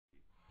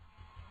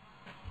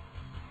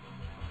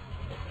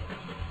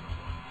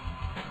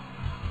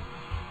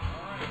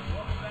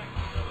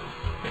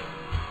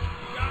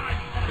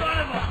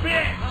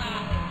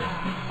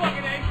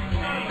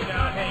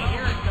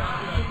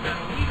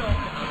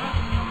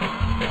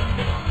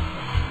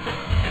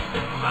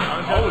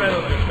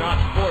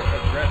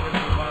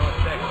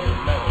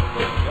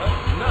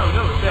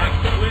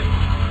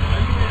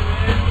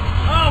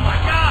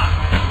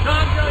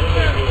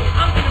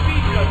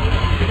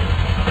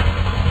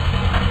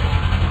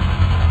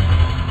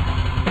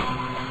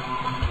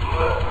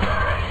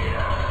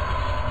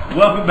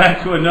Welcome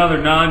back to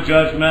another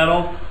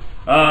Non-JudgeMetal.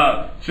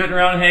 Sitting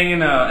around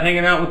hanging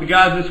out with the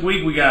guys this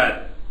week. We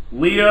got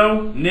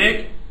Leo,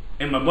 Nick,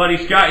 and my buddy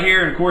Scott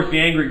here, and of course the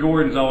Angry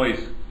Gordon's always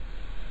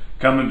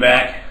coming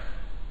back.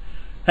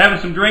 Having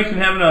some drinks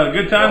and having a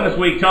good time this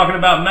week talking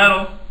about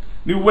metal.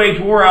 New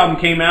Wage War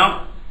album came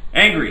out.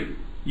 Angry,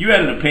 you had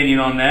an opinion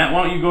on that.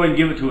 Why don't you go ahead and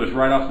give it to us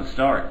right off the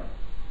start?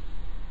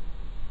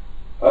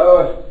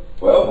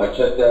 Well, I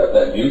checked out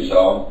that new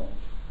song.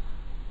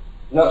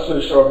 Not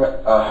so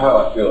sure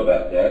how I feel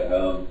about that.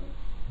 I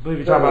believe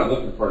you're talking about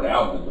looking for an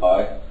album to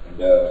buy,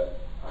 and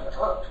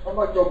I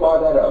might go buy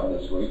that album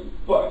this week.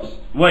 But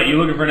what, you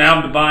looking for an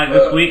album to buy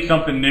this week?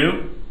 Something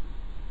new?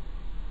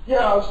 Yeah,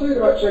 I was thinking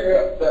about checking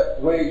out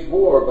that Wage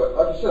War, but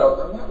like I said,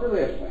 I'm not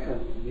really a fan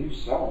of the new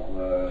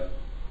song.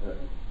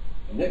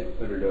 Nick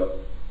put it up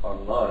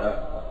online.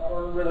 I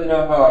don't really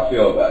know how I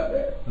feel about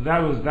that. That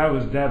was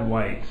Dead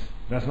Weight.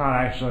 That's not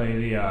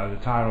actually the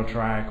title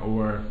track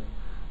or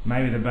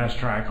maybe the best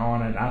track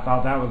on it. I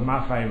thought that was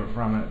my favorite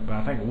from it, but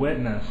I think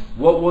Witness.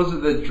 What was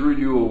it that drew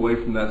you away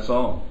from that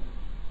song?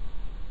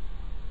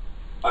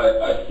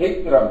 I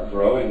think that I'm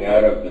growing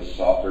out of the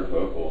softer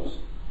vocals.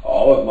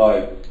 All of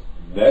my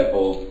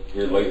metal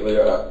here lately,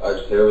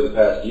 I'd say over the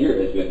past year,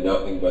 has been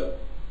nothing but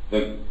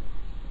the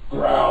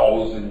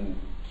growls and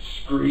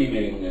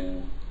screaming,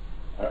 and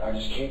I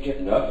just can't get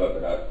enough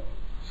of it.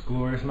 It's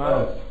glorious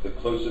metal. The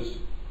closest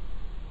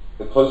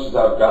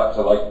I've got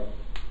to like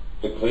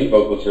the clean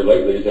vocals here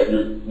lately is that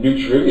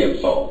new Trivium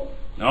song.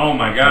 Oh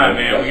my God,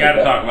 man! We got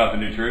to talk about the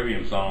new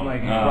Trivium song.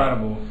 Like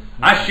incredible.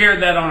 I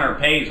shared that on our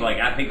page,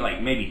 I think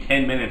maybe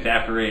 10 minutes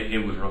after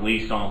it was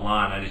released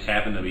online. I just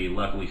happened to be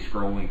luckily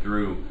scrolling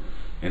through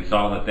and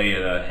saw that they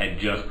had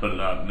just put it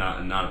up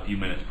not a few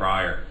minutes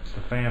prior. It's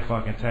a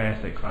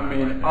fan-fucking-tastic. I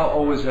mean, I'll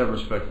always have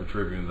respect for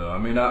Trivium, though. I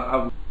mean,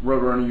 I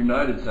Roadrunner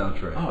United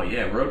soundtrack. Oh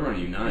yeah, Roadrunner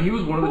United. He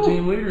was one of the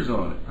team leaders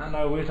on it. I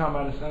know, we were talking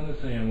about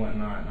Ascendancy and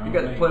whatnot. You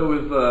got to play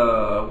with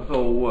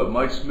old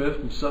Mike Smith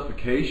from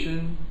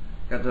Suffocation.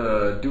 Got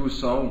to do a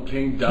song with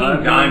King Diamond.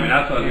 King Diamond,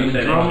 I thought you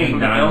said King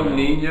Diamond. El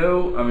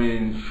Nino. I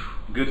mean,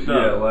 good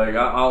stuff.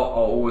 Yeah, I'll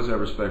always have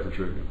respect for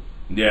Trivium.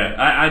 Yeah,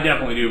 I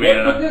definitely do,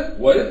 man.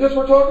 What is this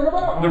we're talking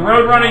about? The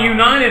Roadrunner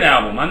United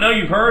album. I know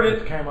you've heard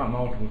it. It came out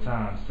multiple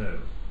times, too.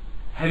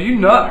 Have you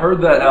not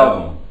heard that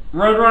album?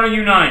 Roadrunner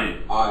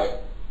United.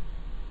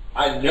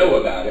 I know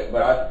about it,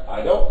 but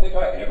I don't think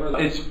I ever...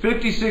 It's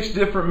 56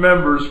 different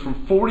members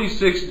from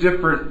 46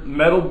 different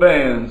metal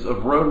bands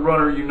of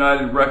Roadrunner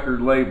United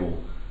record label,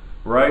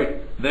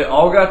 right? They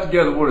all got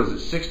together, what is it,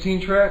 16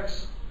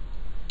 tracks?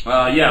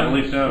 Yeah, I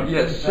believe so.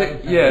 Yeah,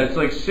 it's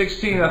like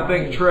 16, I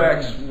think,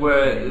 tracks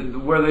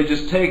where they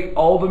just take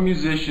all the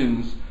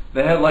musicians.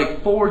 They had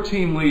like 4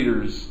 team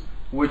leaders,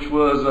 which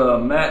was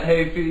Matt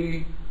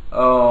Hafey,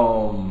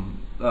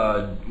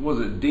 was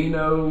it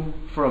Dino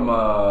from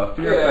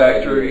Fear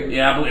Factory?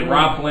 Yeah, I believe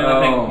Rob Flynn,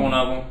 I think, was one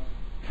of them.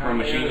 From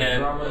Machine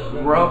Head.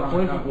 Rob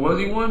Flynn, was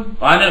he one?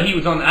 Well, I know he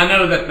was on. I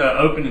know that the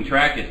opening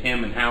track is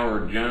him and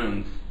Howard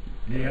Jones.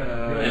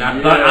 Yeah,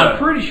 and I'm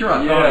pretty sure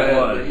I thought it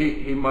was.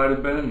 He might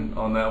have been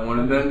on that one,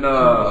 and then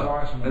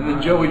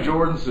Joey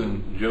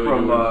Jordison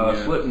from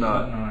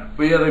Slipknot.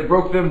 But yeah, they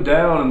broke them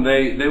down, and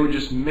they would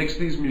just mix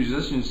these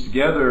musicians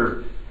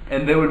together,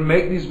 and they would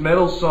make these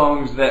metal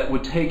songs that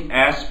would take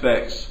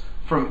aspects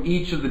from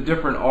each of the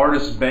different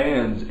artists'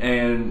 bands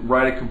and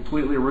write a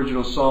completely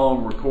original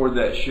song, record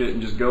that shit,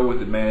 and just go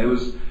with it, man. It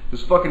was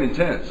fucking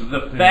intense.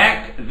 The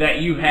fact that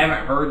you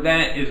haven't heard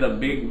that is a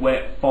big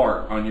wet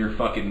fart on your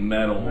fucking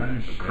metal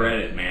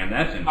credit, man.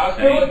 That's insane. I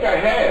feel like I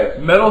have.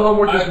 Metal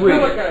homework this week. I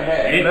feel like I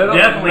have. It's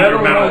definitely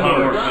your metal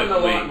homework this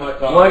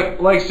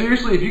week. Like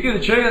seriously, if you get a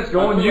chance,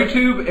 go on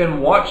YouTube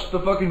and watch the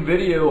fucking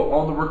video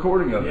on the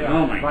recording of it. Yeah,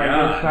 oh my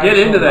God. Get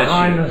into that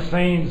behind shit. the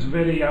scenes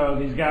video of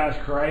these guys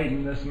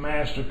creating this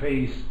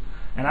masterpiece.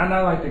 And I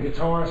know, like, the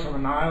guitarist from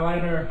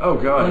Annihilator. Oh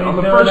God! On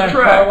the doing first that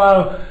track.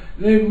 Solo,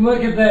 dude,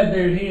 look at that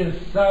dude. He is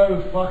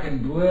so fucking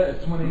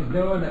blitzed when he's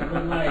doing it.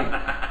 But like,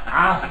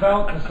 I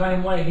felt the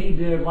same way he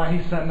did while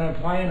he's sitting there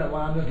playing it,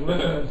 while I'm just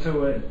listening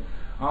to it.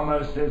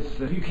 Almost,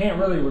 you can't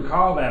really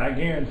recall that. I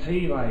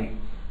guarantee, like,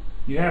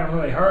 you haven't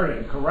really heard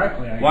it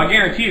correctly. I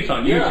guarantee it's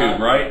on YouTube,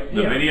 right?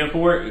 The video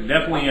for it,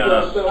 definitely.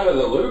 I'm still out of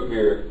the loop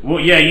here. Well,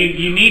 yeah,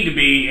 you need to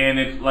be, and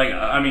it's like,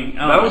 I mean,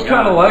 that was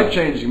kind of life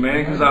changing,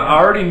 man, because I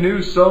already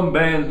knew some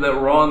bands that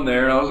were on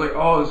there, and I was like,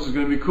 oh, this is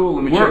going to be cool.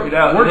 Let me check it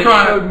out. And it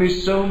showed me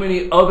so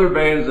many other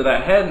bands that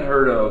I hadn't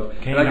heard of,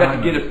 and I got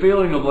to get a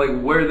feeling of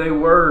like where they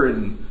were,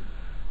 and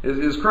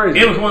it's crazy.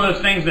 It was one of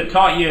those things that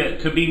taught you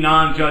to be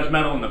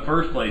non-judgmental in the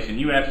first place, and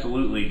you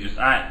absolutely just,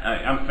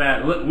 I'm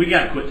fat. Look, we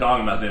got to quit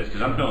talking about this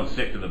because I'm feeling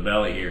sick to the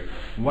belly here.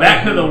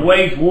 Back to the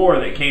Wage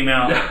War that came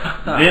out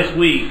this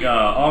week.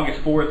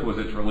 August 4th was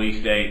its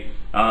release date.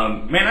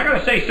 Man, I got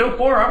to say, so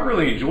far, I've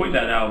really enjoyed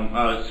that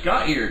album.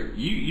 Scott here,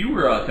 you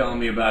were telling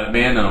me about it,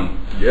 man.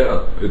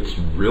 Yeah, it's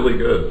really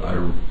good. I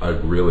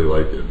really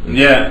like it.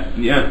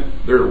 Yeah.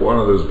 They're one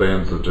of those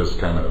bands that just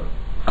kind of,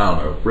 I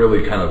don't know,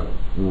 really kind of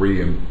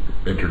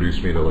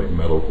introduced me to like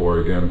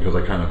metalcore again, because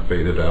I kind of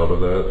faded out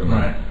of that, and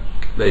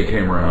they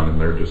came around and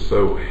they're just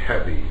so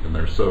heavy and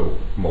they're so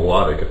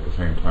melodic at the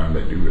same time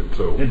they do it.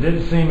 So it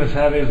didn't seem as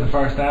heavy as the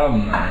first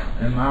album,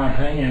 though, in my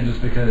opinion,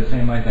 just because it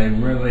seemed like they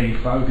really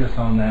focused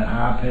on that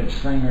high-pitched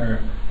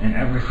singer in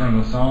every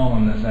single song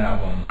on this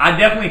album. I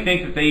definitely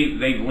think that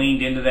they've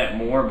leaned into that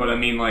more, but I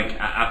mean, like,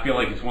 I feel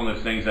like it's one of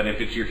those things that if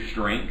it's your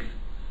strength,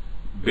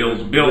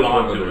 build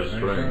onto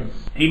it.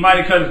 He might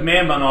have cut his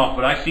man bun off,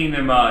 but I seen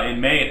them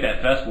in May at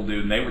that festival,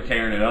 dude, and they were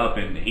tearing it up.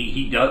 And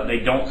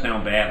they don't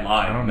sound bad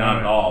live, not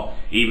at all.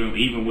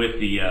 Even with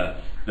the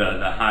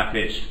high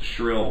pitched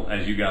shrill,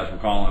 as you guys were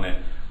calling it.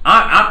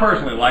 I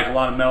personally like a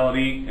lot of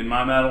melody in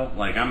my metal.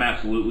 Like, I'm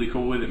absolutely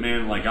cool with it,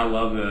 man. Like, I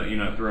love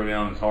the throw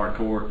down this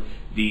hardcore,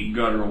 deep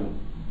guttural,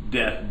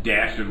 death,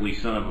 dastardly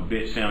son of a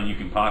bitch sound you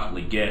can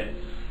possibly get.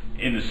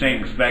 In the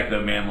same respect,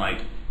 though, man,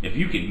 like, if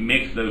you can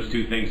mix those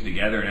two things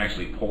together and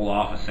actually pull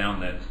off a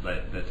sound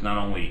that's not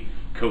only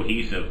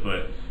cohesive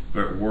but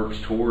works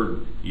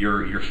toward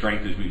your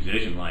strength as a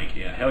musician, like,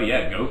 yeah, hell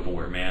yeah, go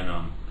for it,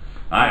 man.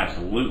 I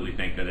absolutely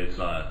think that it's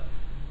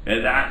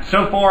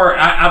so far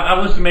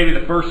I listened to maybe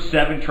the first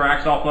 7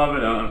 tracks off of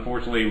it.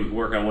 Unfortunately, with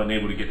work I wasn't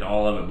able to get to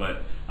all of it,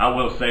 but I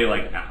will say,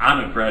 like,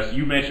 I'm impressed.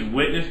 You mentioned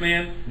Witness,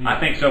 man. Yeah. I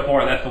think so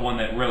far that's the one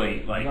that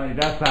really, like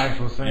that's the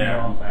actual single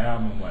off the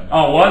album.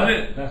 Oh, was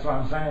it? That's what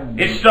I'm saying.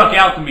 It stuck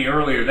out to me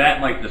earlier, that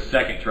and, like, the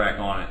second track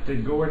on it.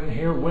 Did Gordon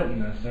hear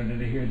Witness, or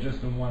did he hear just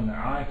the one that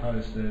I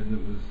posted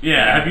that was...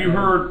 Yeah, have you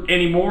heard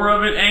any more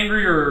of it,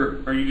 Angry,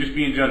 or are you just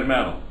being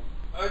judgmental?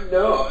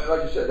 No,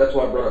 like I said, that's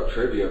why I brought up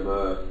Trivium.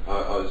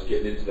 I was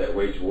getting into that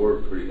Wage War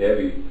pretty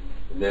heavy,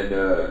 and then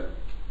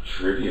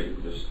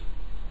Trivium just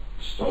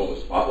stole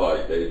the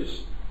spotlight.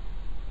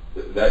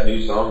 That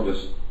new song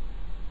just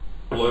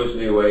blows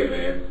me away,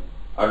 man.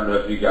 I don't know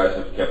if you guys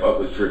have kept up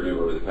with Trivium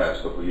over the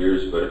past couple of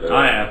years, but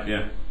I have,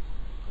 yeah.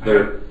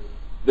 Their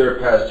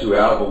past 2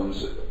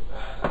 albums,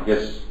 I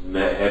guess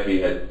Matt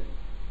Heavy had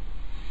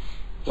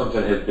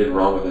been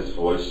wrong with his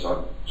voice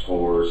on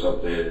tour or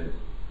something.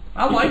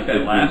 I like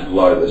that last one. A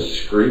lot of the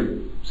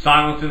scream.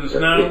 Silence in the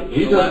Snow.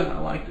 I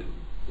liked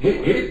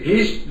it.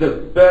 He's the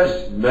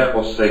best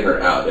metal singer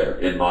out there,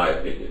 in my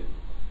opinion.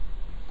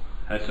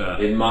 That's a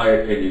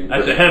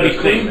heavy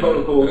statement.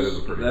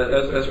 Vocals,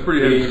 that's a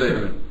pretty heavy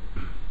statement.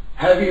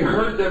 Have you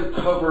heard them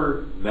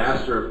cover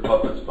Master of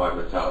Puppets by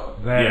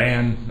Metallica? That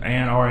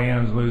and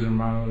R.E.M's Losing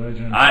My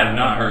Religion. I have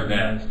not heard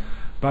that.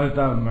 Both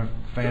of them are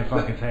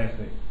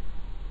fan-fucking-tastic.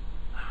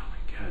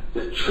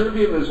 The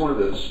Trivium is one of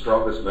the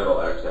strongest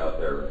metal acts out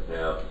there right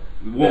now.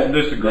 Won't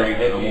disagree.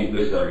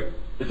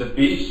 It's a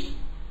beast,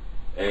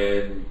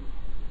 and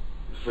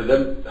for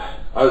them,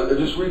 I was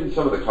just reading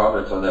some of the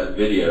comments on that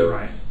video,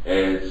 right.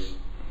 And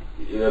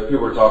people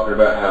were talking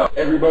about how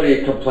everybody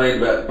had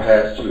complained about the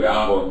past 2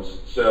 albums,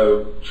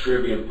 so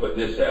Trivium put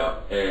this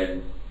out,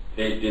 and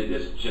they did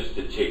this just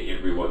to take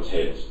everyone's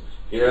heads.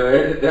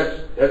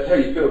 That's how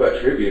you feel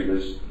about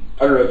Trivium.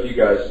 I don't know if you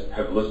guys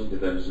have listened to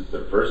them since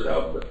their first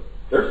album, but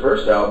their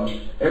first album,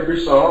 every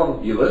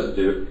song you listen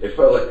to, it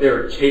felt like they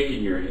were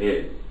taking your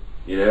head.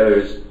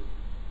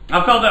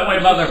 I felt that way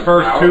about their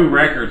first 2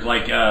 records.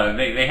 Like,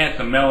 they had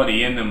some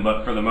melody in them,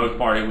 but for the most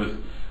part, it was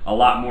a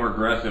lot more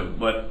aggressive.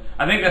 But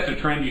I think that's a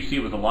trend you see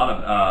with a lot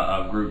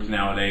of groups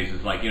nowadays.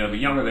 Is like, the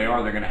younger they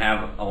are, they're going to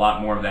have a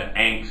lot more of that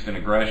angst and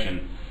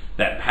aggression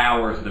that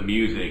powers the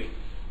music.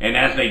 And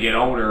as they get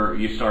older,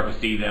 you start to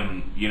see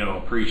them,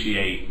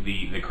 appreciate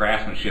the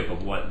craftsmanship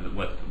of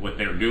what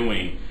they're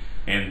doing.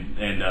 And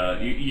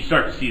you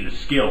start to see the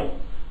skill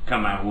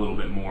come out a little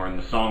bit more in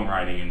the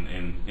songwriting,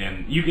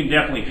 and you can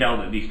definitely tell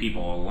that these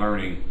people are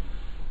learning,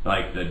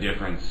 like, the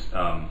difference,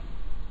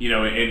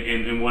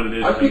 in what it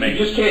is. I think you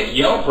just can't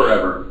yell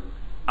forever.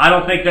 I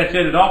don't think that's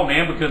it at all,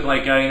 man. Because,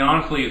 like,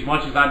 honestly, as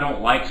much as I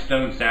don't like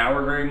Stone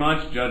Sour very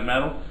much,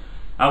 JudgeMetal,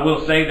 I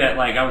will say that,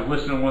 like, I was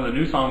listening to one of the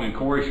new songs, and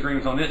Corey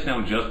screams on it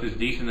sound just as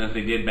decent as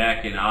they did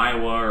back in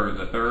Iowa or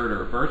the third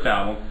or first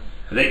album.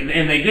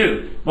 They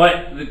do,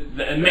 but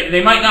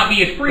they might not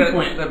be as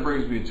frequent. That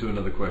brings me to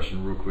another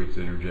question, real quick,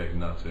 to interject,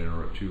 not to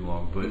interrupt too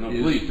long. But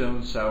is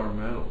Stone Sour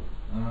metal?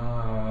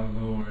 Oh,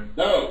 Lord.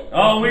 No.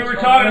 Oh, we were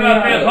talking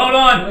about this. Hold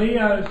on.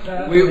 Leo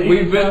says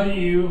we've been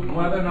telling you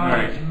whether or not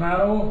it's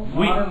metal,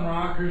 modern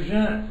rock, or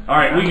gent. All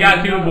right, we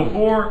got to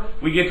before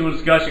we get to a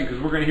discussion, because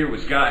we're going to hear what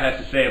Scott has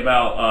to say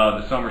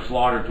about the Summer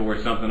Slaughter tour.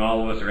 Something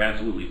all of us are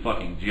absolutely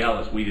fucking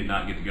jealous. We did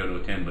not get to go to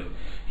attend, but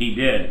he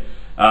did.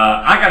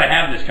 I got to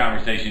have this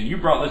conversation. You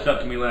brought this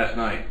up to me last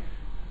night.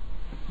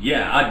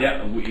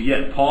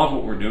 Yeah, pause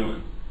what we're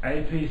doing.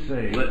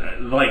 APC.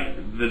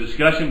 Like, the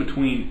discussion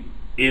between,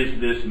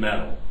 is this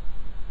metal?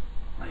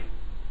 Like,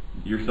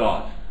 your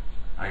thoughts.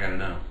 I got to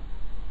know.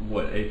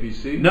 What,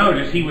 APC? No,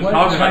 just he was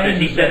talking about this.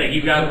 He said that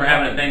you guys were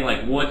having a thing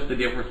like, what's the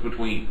difference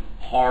between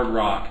hard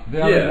rock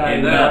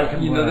and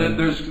metal?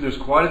 There's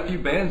quite a few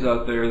bands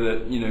out there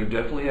that,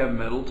 definitely have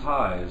metal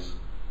ties.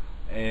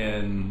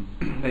 And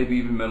maybe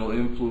even metal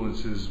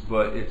influences,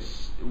 but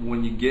it's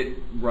when you get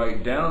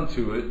right down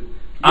to it.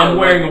 I'm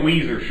wearing a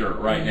Weezer shirt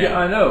right now. Yeah,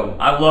 I know.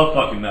 I love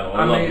fucking metal.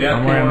 I love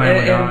death.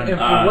 And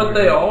for what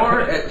they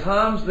are, at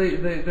times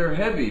they're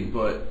heavy,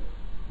 but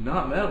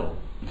not metal.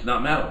 It's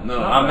not metal.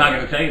 No, I'm not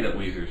going to tell you that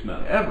Weezer's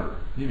metal. Ever.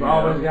 You've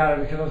always got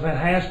it, because that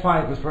hash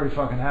pipe was pretty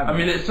fucking heavy. I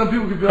mean, some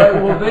people could be like,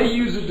 well, they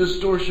use a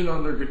distortion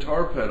on their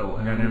guitar pedal,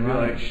 and they'd be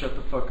Right. like, shut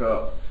the fuck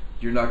up.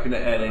 You're not going to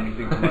add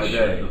anything to my day.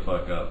 Shut the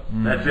fuck up.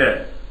 That's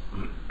it.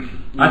 You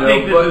I know,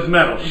 think this but- is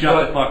metal. Shut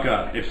but- the fuck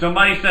up. If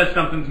somebody says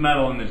something's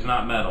metal and it's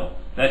not metal,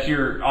 that's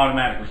your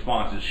automatic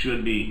response. It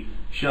should be,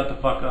 shut the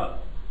fuck up.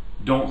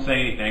 Don't say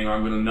anything or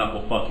I'm going to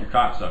knuckle fuck your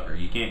cocksucker.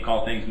 You can't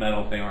call things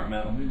metal if they aren't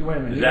metal. Wait a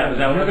minute. Is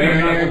that what it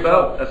is?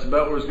 That's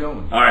about where it's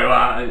going. All right, well,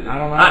 I don't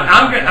know.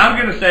 I'm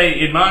going to say,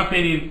 in my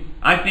opinion,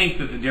 I think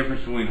that the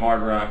difference between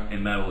hard rock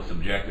and metal is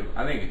subjective.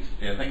 I think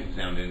it's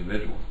down to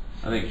individuals.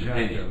 I think it's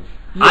opinion.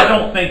 Yeah. I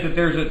don't think that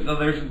there's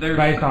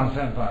Based on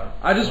tempo.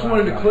 I just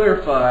wanted to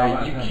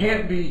clarify, you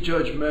can't be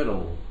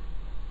JudgeMetal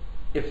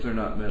if they're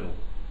not metal.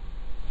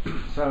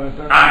 So if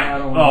they're not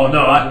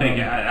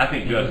I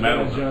think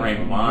JudgeMetal is a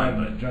frame of mind,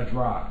 but Judge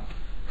Rock.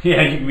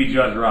 yeah, you can be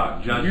Judge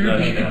Rock, You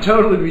can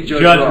totally be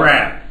Judge Judge Rock.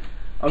 Rap.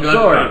 I'm Judge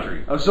sorry.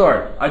 Country. I'm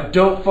sorry. I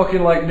don't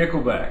fucking like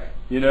Nickelback.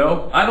 You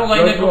know? I don't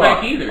like Judge Nickelback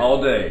Rock either.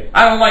 All day.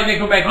 I don't like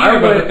Nickelback either,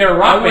 but they're a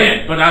rock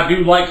band. But I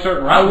do like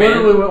certain rock I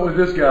literally bands. went with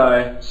this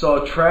guy,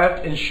 saw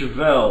Trapped and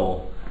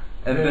Chevelle,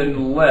 and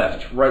then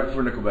left right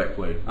before Nickelback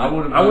played. I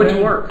went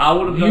to work. I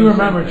would have. You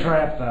remember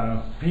Trap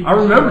though? I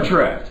remember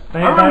Trapped. They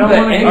I remember don't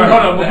that wanna- angry.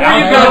 Hold on, before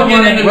you guys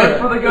get into went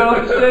this- for the guy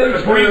on stage.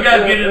 Before you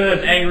guys get into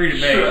this angry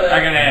debate,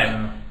 I gotta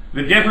ask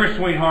the difference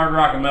between hard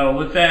rock and metal.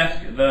 Let's ask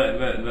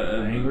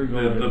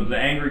the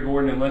angry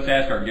Gordon, and let's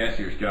ask our guest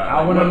here, Scott.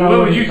 I wanna know What would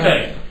what you you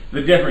say think.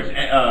 the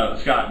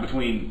difference, Scott,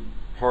 between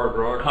Hard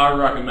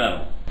rock. and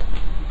metal?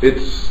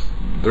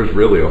 There's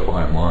really a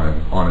fine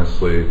line,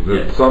 honestly.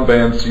 Yeah. Some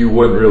bands you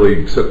wouldn't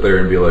really sit there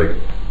and be like,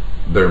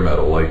 they're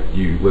metal. Like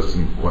you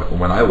listen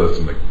when I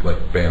listen to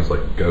like bands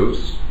like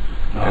Ghost,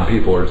 and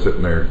people are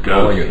sitting there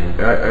calling it.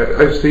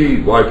 I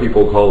see why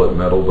people call it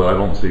metal, but I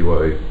don't see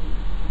why.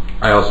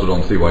 I also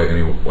don't see why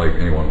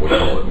anyone would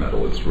call it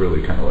metal. It's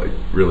really kind of like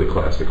really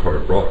classic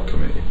hard rock to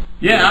me.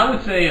 Yeah, I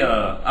would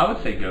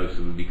say Ghost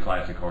would be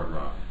classic hard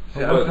rock.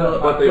 Yeah, But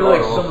I they feel are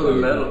like some of also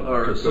the metal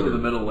or some of considered- the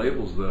metal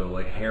labels though,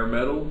 like hair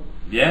metal,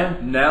 Yeah.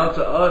 now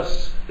to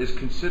us is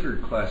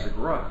considered classic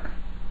rock.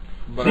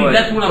 See,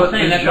 that's what I'm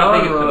saying. That's why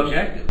I think it's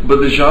subjective.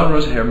 But the genre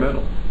is hair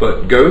metal.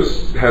 But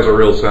Ghost has a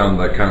real sound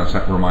that kind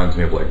of reminds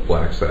me of like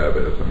Black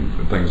Sabbath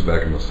and things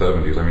back in the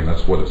 70s. I mean,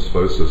 that's what it's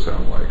supposed to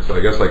sound like. So I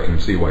guess I can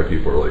see why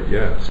people are like,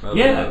 yeah, it's metal.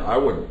 Yeah. I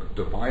wouldn't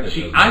define it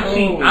See, as I've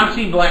metal.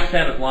 seen Black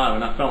Sabbath live,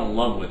 and I fell in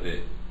love with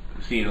it.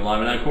 Seeing it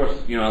live, and of course,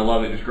 I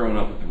love it just growing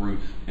up with the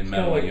roots in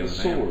metal. like you know the what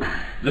I'm saying? Sword.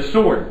 The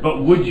Sword,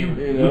 but would you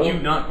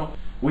know?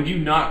 would you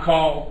not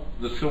call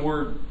the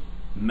Sword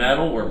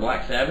metal or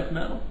Black Sabbath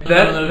metal?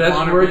 That's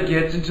where it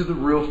gets into the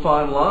real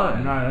fine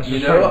line. No, that's you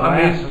just know, straight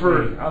I mean,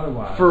 blasphemy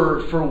otherwise.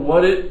 for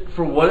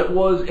what it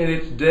was in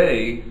its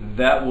day,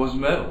 that was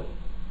metal.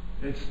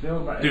 It's still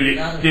Dude,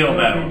 it's still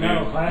metal, dude.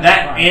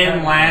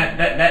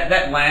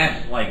 That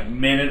last like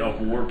minute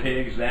of War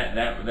Pigs, that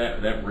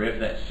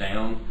riff, that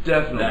sound,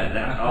 Definitely.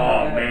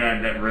 oh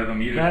man, that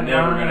rhythm. You're That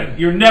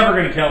never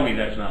gonna tell me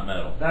that's not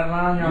metal. That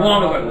line y'all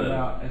Long as I talking live.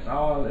 about, it's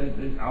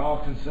all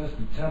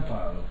consistent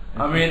tempo.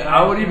 I mean,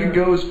 I would even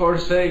go as far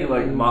as saying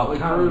like Motley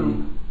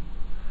Crue.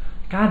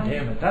 God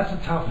damn it, that's a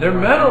tough one. They're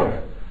right metal.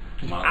 there.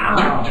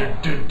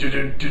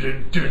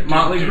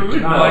 Motley Crue is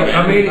metal. Like,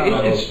 I mean,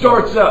 it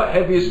starts out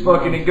heavy as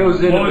fuck and it goes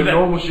into What was the that?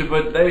 normal shit,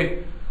 but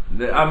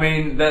I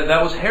mean,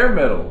 that was hair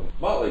metal.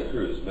 Motley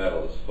Crue is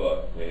metal as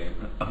fuck, man.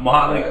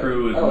 Motley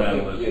Crue is I don't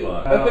metal think as it-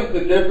 fuck. I think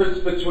the difference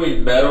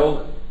between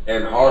metal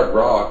and hard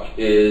rock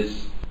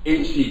is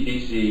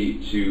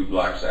AC/DC to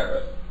Black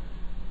Sabbath.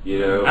 You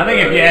know, I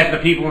think if you ask the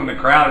people in the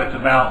crowd, it's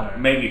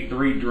about maybe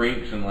 3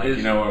 drinks and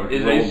Is rolled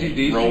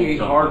AC/DC something.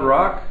 hard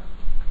rock?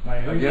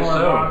 Like, who's guess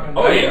hard so. rock and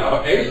Oh, metal?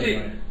 yeah,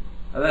 AC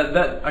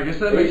That I guess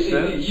that makes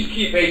sense. You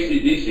keep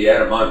AC/DC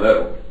out of my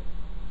metal.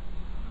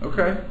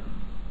 Okay,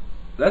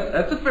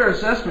 that's a fair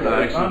assessment.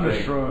 I actually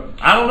think. Thunderstruck.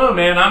 I don't know,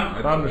 man.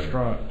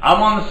 Thunderstruck.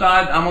 I'm on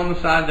the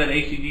side that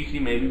AC/DC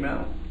may be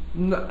metal.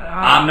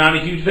 I'm not a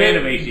huge fan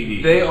of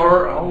AC/DC.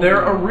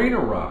 They're arena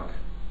rock.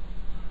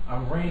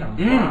 Arena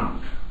rock.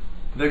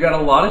 They got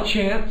a lot of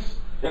chants.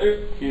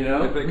 You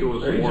know, I think it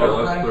was There you more or go.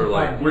 less they're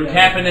like We're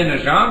tapping into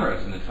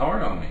genres, and it's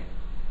hard on me.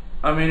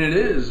 I mean, it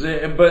is,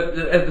 but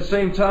at the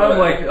same time,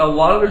 like a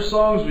lot of their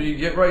songs, when you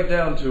get right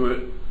down to it,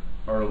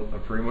 are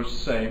pretty much the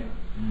same.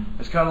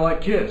 It's kind of like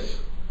Kiss.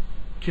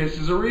 Kiss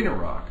is arena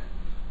rock.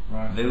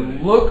 Right. They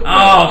look.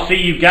 Oh, see,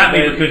 you got me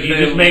They- because you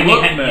they just made me.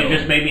 look metal. You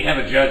just made me have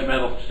a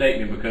judgmental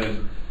statement because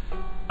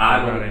I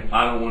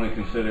don't want to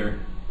consider.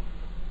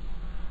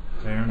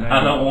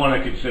 I don't want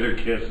to consider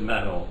Kiss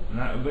metal.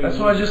 That's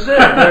what I just said.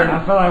 They're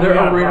I feel like we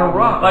got a arena problem.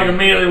 rock. Like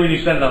immediately when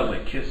you said it, I was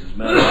like, Kiss is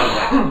metal.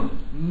 I was like,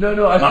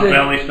 No, I My said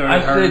belly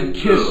started hurting.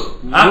 Kiss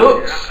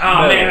looks.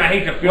 Man, I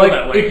hate to feel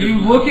that way. If you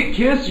look at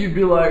Kiss, you'd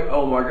be like,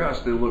 oh my gosh,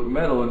 they look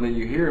metal, and then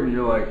you hear them, and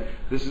you're like,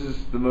 this is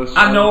the most.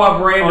 I know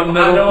I've rambled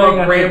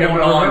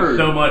on heard.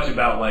 so much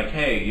about like,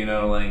 hey, you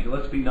know, like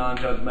let's be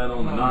non-judgmental,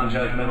 and the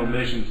non-judgmental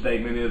mission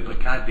statement is,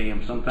 but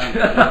goddamn, sometimes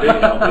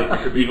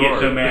you get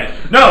so mad.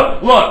 No,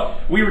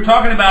 look, we were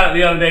talking about it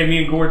the other day. Me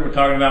and Gordon were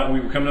talking about when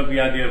we were coming up with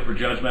the idea for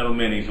JudgeMetal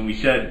minis, and we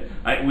said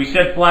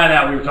flat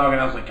out, we were talking.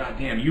 I was like, God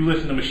damn, you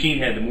listen to Machine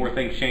Head, the more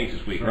things change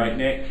this week, right,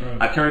 Nick?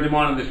 Right. I turned them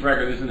on to this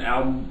record. This is an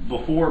album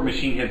before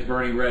Machine Head's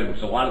Burning Red,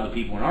 which a lot of the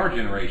people in our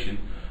generation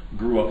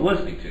grew up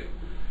listening to.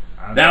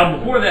 The album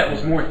before that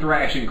was more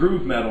thrash and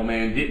groove metal,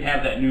 man. Didn't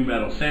have that new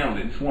metal sound.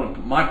 It's one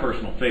of my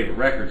personal favorite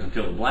records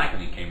until The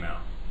Blackening came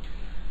out.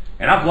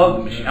 And I've loved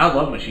the Machine. I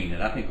love Machine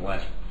Head. I think the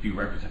last few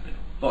records have been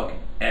fucking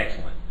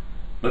excellent.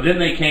 But then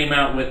they came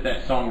out with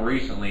that song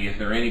recently, Is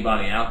There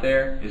Anybody Out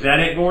There? Is that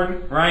it,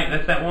 Gordon? Right?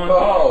 That's that one?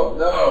 Oh,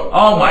 no.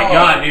 Oh my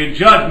God, dude.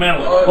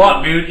 JudgeMetal as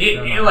fuck, dude.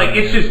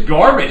 It's just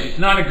garbage. It's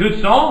not a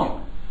good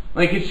song.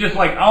 Like, it's just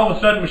like all of a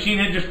sudden Machine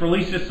Head just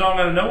released this song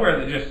out of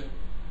nowhere that just,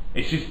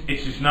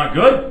 it's just not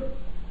good.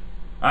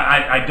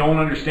 I don't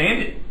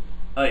understand it.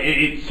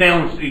 It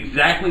sounds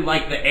exactly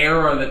like the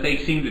era that they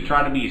seem to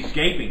try to be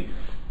escaping.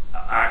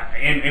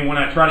 And when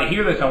I try to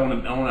hear this, I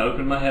want to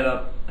open my head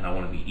up and I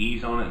want to be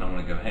ease on it and I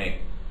want to go,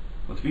 hey,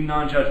 let's be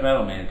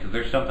non-judgmental, man, because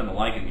there's something to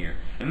like in here.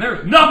 And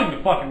there's nothing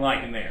to fucking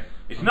like in there.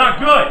 It's not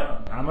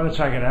good. I'm gonna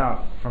check it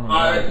out.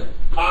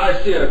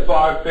 I see a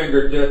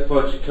 5-finger Death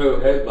Punch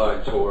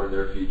co-headline tour in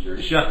their future.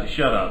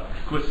 Shut up.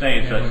 Quit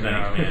saying such things,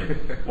 man.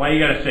 Why you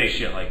gotta say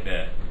shit like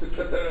that?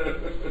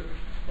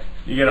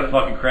 You gotta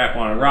fucking crap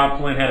on it. Rob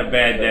Flynn had a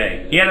bad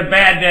day. He had a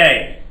bad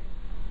day.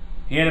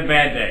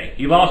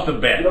 He lost a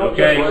bet, You don't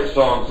okay? just write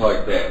songs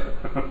like that.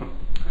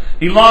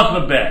 He lost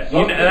the bet.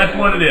 That's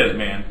what it is,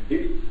 man.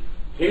 He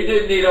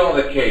didn't need all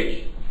the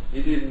cake.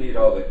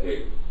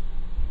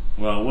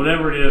 Well,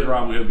 whatever it is,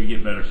 Rob, we hope you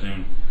get better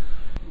soon.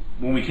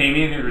 When we came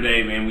in here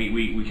today, man,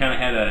 we kind of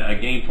had a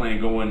game plan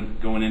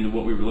going into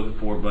what we were looking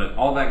for, but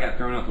all that got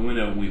thrown out the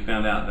window when we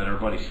found out that our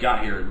buddy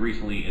Scott here had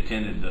recently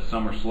attended the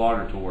Summer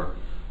Slaughter Tour.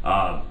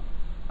 I'm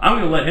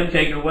going to let him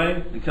take it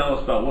away and tell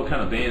us about what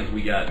kind of bands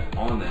we got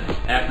on that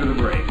after the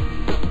break.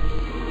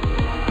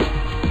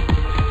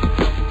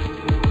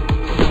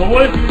 But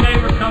what if your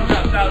neighbor comes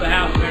outside of the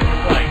house and they're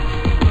just like,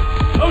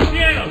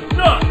 OCEANO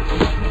sucks!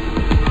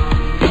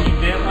 Can you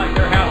then light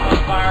their house on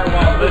fire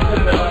while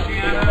listening to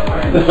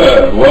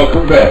OCEANO?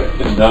 Welcome back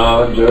to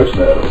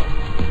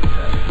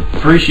NonJudgeMetal.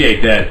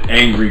 Appreciate that,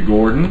 Angry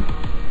Gordon.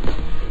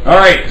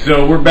 Alright,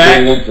 so we're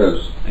back.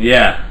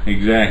 Yeah,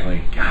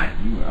 exactly. God,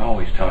 you were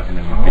always talking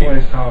over people.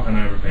 Always talking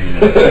over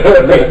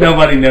people.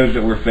 Nobody knows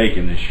that we're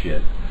faking this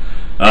shit.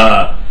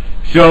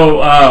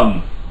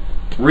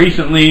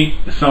 Recently,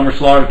 the Summer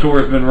Slaughter Tour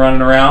has been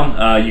running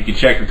around. You can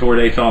check the tour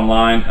dates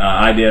online.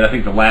 I did. I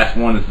think the last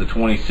one is the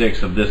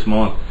 26th of this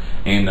month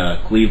in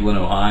Cleveland,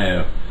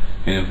 Ohio.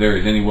 And if there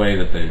is any way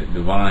that the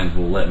Divines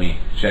will let me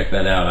check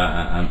that out,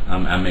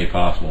 I may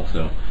possible.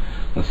 So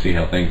let's see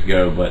how things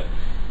go. But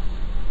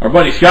our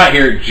buddy Scott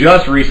here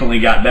just recently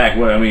got back,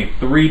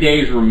 3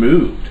 days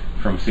removed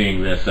from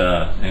seeing this,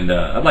 and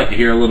I'd like to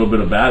hear a little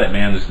bit about it,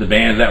 man. Just the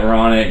bands that were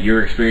on it,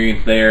 your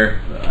experience there.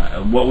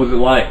 What was it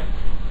like?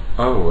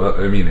 Oh,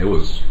 it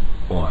was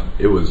fun.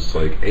 It was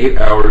like 8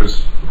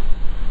 hours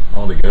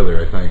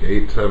altogether, I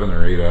think, 7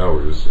 or 8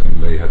 hours,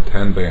 and they had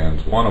 10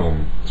 bands. One of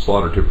them,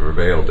 Slaughter to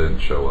Prevail, didn't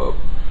show up.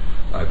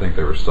 I think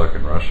they were stuck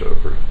in Russia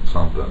for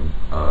something.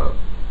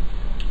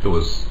 It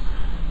was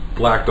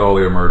Black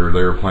Dahlia Murder.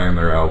 They were playing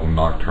their album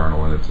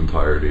Nocturnal in its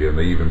entirety, and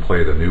they even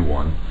played a new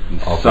one.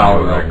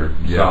 Solid record.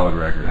 Yeah, solid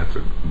record.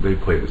 They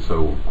played it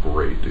so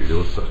great, dude. It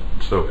was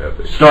so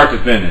epic. Start to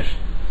finish.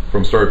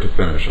 From start to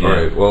finish. Yeah. All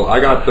right. Well, I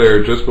got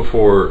there just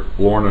before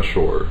Lorna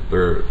Shore.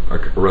 They're a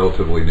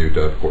relatively new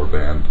deathcore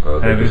band.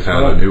 They just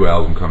had a new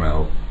album come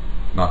out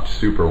not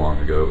super long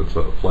ago. It's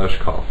a Flesh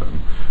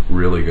Coffin.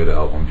 Really good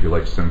album. If you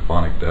like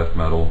symphonic death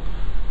metal,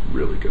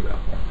 really good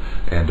album.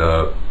 And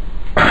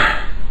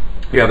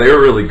yeah, they were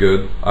really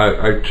good.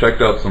 I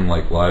checked out some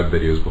live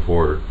videos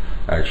before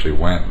I actually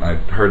went, and I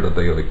heard that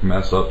they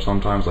mess up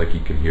sometimes,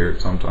 you can hear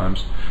it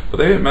sometimes, but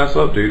they didn't mess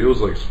up, dude. It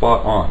was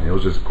spot on. It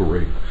was just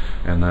great.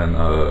 And then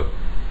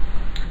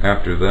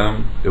after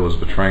them, it was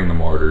Betraying the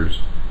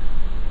Martyrs,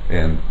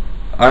 and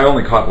I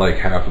only caught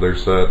half of their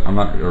set. I'm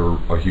not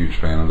a huge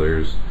fan of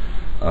theirs,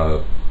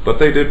 but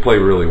they did play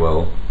really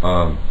well.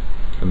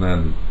 And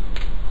then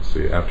let's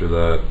see, after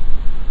that,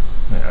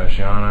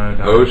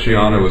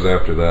 OCEANO was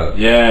after that.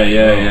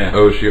 Yeah.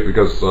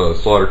 Because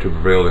Slaughter to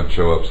Prevail didn't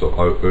show up, so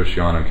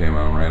OCEANO came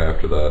on right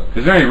after that.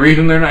 Is there any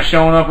reason they're not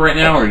showing up right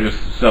now, or just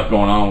stuff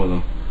going on with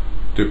them?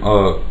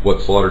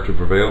 What, Slaughter to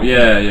Prevail?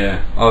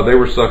 Yeah. They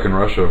were stuck in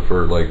Russia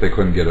for they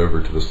couldn't get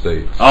over to the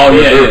States.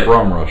 They're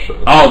from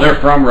Russia. Oh, they're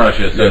from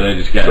Russia, so they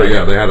just got. So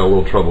yeah, they had a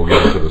little trouble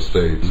getting to the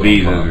States.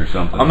 Visas or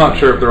something. I'm not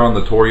sure if they're on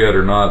the tour yet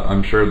or not.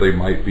 I'm sure they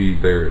might be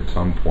there at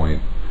some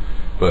point.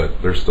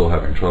 but they're still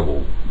having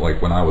trouble. Like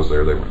when I was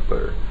there, they weren't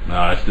there. No,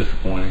 that's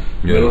disappointing.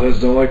 Yeah.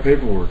 Metalheads don't like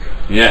paperwork.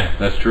 Yeah,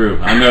 that's true.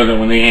 I know that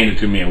when they hand it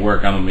to me at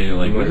work, I'm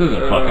immediately like, this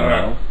isn't fucking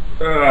metal.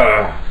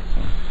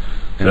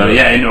 So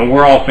yeah, and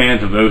we're all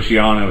fans of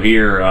OCEANO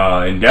here,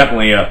 and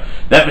definitely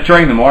that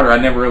Betraying the Martyr. I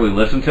never really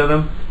listened to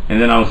them,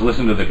 and then I was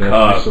listening to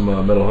the some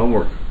metal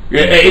homework.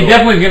 Yeah, it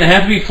definitely is going to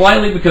have to be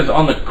slightly, because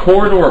on the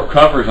corridor of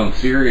covers on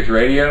Sirius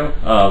Radio,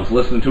 I was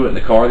listening to it in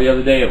the car the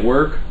other day at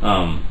work.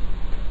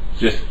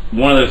 Just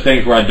one of those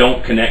things where I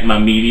don't connect my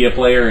media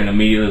player and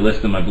immediately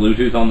listen to my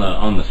Bluetooth on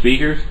the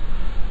speakers,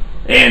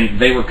 and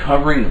they were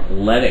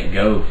covering "Let It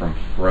Go" from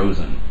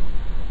Frozen,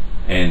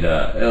 and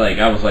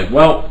I was like,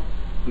 well,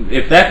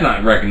 if that's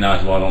not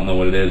recognizable, I don't know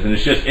what it is. And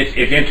it's just it's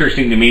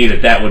interesting to me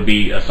that would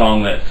be a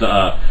song that's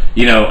a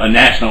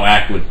national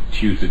act would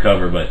choose to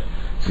cover, but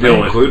still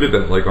they included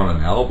that like on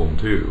an album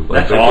too.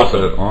 Like that's they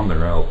awesome. put that on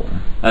their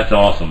album. That's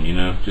awesome,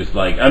 just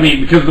like, I mean,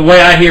 because the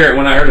way I hear it,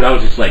 when I heard it, I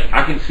was just like,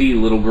 I can see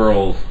little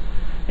girls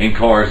in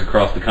cars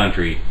across the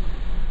country,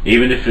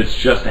 even if it's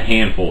just a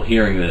handful,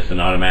 hearing this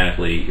and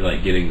automatically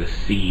like getting the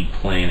seed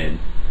planted,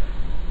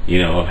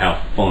 of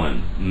how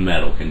fun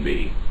metal can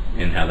be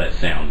and how that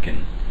sound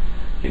can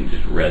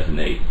just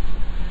resonate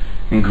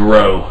and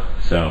grow.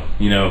 So,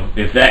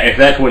 if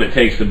that's what it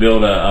takes to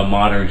build a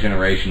modern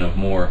generation of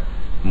more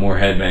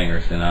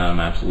headbangers, then I'm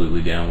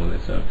absolutely down with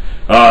it. So,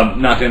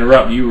 not to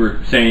interrupt, you were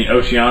saying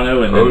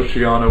OCEANO, and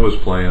OCEANO was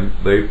playing.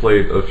 They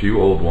played a few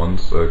old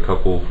ones, a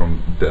couple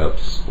from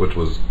Depths, which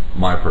was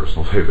my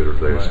personal favorite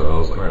today. Right. So I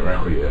was like,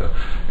 oh yeah.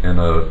 And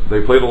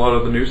they played a lot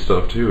of the new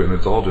stuff too, and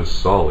it's all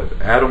just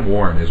solid. Adam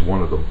Warren is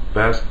one of the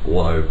best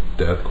live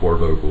deathcore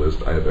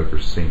vocalists I have ever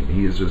seen.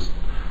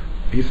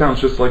 He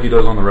sounds just like he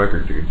does on the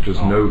record, dude.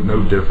 Just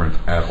no difference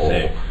at all.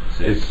 Sick.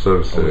 It's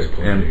so sick.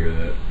 And hear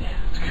that. Yeah,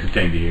 it's a good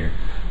thing to hear.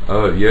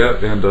 Yeah,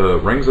 and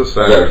Rings of I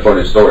Saturn. got a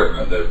funny story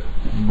about that.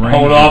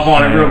 Hold off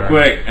on it real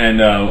quick,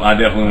 and I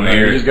definitely want to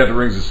hear You it. just got the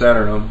Rings of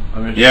Saturn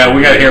on. Yeah,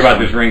 we got to hear about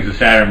this Rings of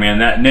Saturn, man.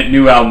 That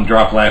new album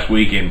dropped last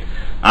week, and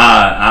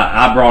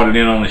I brought it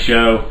in on the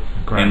show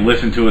and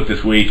listened to it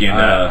this week. And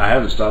I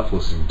haven't stopped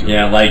listening to it.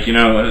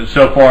 Yeah,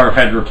 so far I've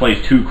had to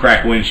replace 2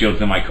 cracked windshields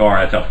in my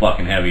car. That's how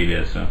fucking heavy it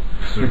is. So,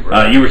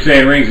 you were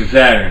saying Rings of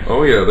Saturn?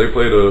 Oh yeah, they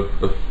played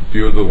a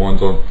few of the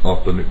ones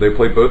off the. They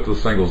played both the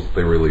singles that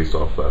they released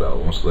off that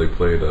album. So they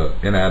played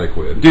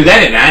Inadequate. Dude,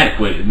 that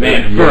Inadequate,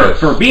 man,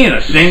 for being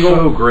a single,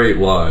 so great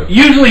live.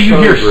 Usually you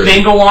hear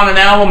single on an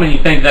album and you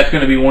think that's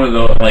going to be one of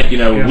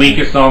the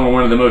weakest song or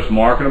one of the most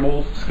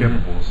marketables.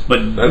 Skippables. But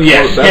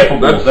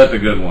Skippables, that's a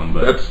good one.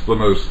 But that's the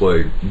most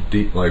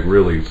deep,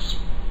 really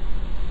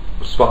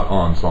spot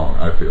on song.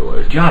 I feel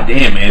like. God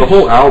damn, man. The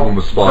whole album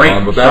is spot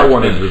on, but that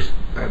one finish. is just.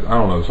 I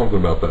don't know, something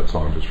about that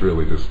song just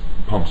really just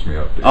pumps me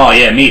up. Dude. Oh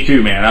yeah, me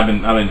too, man. I've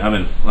been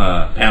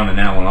pounding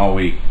that one all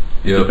week.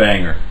 It's a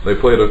banger. They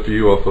played a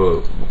few off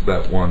of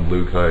that one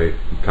Liu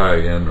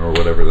Kai-in or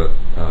whatever that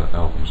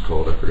album's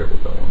called. I forget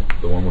what that one.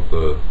 The one with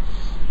the.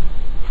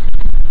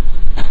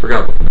 I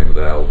forgot what the name of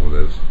the album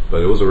is,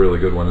 but it was a really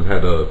good one. It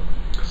had a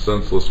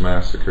Senseless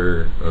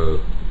Massacre,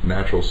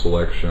 Natural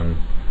Selection.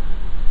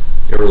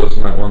 You ever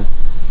listen to that one?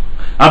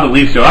 I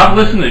believe so. I've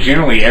listened to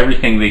generally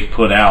everything they've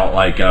put out.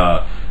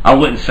 I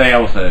wouldn't say I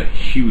was a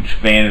huge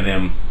fan of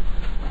them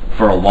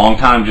for a long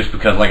time, just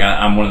because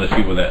I'm one of those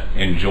people that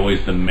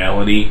enjoys the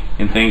melody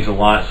and things a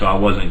lot, so I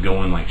wasn't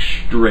going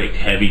strict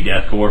heavy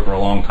deathcore for a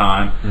long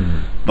time. Mm-hmm.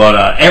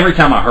 But every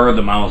time I heard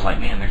them, I was like,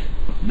 man,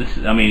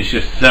 it's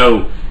just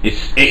so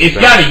it's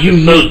got a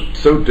unique,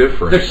 so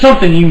different. There's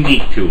something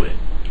unique to it.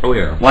 Oh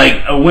yeah.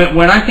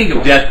 When I think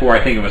of deathcore,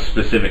 I think of a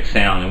specific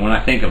sound, and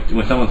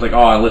when someone's like,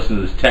 "Oh, I listen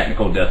to this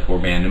technical deathcore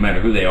band," no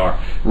matter who they are,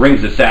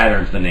 Rings of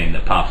Saturn's the name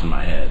that pops in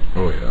my head.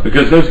 Oh yeah.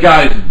 Because those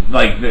guys,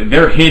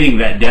 they're hitting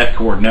that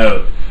deathcore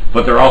note,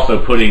 but they're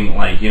also putting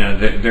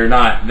they're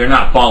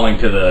not falling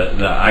to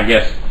the I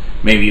guess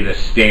maybe the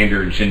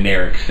standard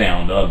generic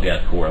sound of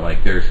deathcore.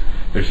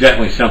 There's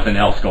definitely something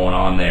else going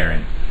on there,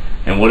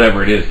 and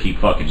whatever it is, keep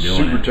fucking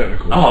doing it. Super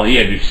technical. Oh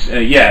yeah, dude.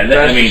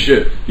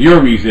 Shit. You're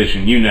a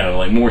musician,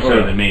 more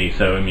so than me.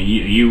 So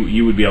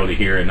you would be able to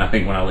hear it. And I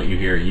think when I let you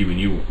hear it, even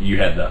you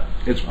had the.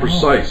 It's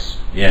precise.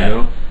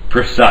 Yeah,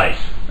 precise.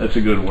 That's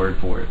a good word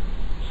for it.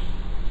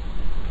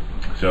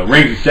 So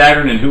Rings of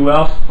Saturn, and who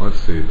else? Let's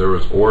see. There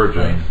was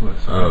Origin.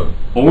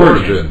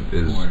 Origin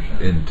is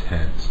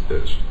intense.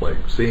 It's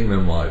seeing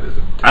them live is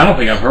intense. I don't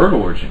think I've heard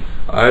Origin.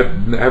 I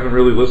haven't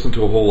really listened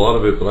to a whole lot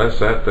of it, but I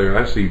sat there.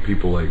 I see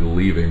people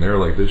leaving. They're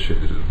like, "This shit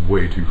is just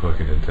way too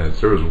fucking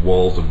intense." There was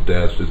walls of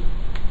death, just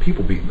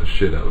people beating the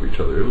shit out of each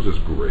other. It was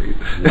just great.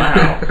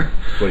 Wow.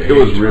 It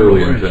was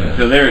really intense.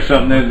 So there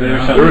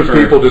was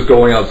people just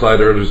going outside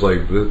there, just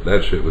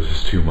that shit was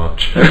just too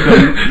much.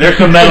 There's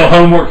some metal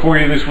homework for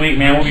you this week,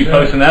 man. We'll be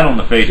posting that on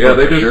the Facebook. Yeah,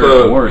 they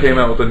just came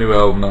out with a new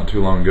album not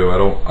too long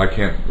ago. I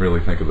can't really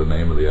think of the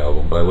name of the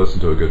album, but I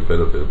listened to a good bit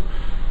of it.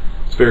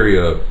 It's very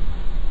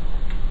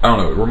I don't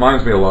know. It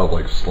reminds me a lot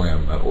of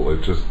slam metal.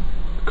 It's just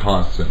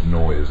constant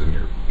noise in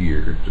your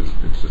ear.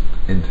 It's just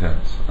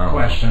intense.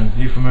 Question: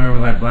 you familiar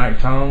with Black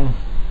Tongue?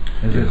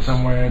 Is it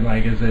somewhere,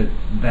 like, is it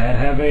that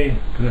heavy?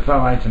 Because it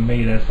felt like to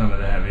me that's some of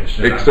the heaviest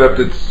shit. Except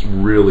it's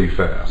really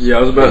fast. Yeah, I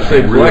was about to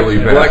say really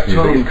fast. Black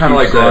It's kind of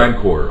like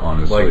grindcore,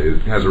 honestly. Like,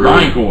 it has a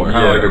really grindcore.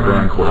 kind of like a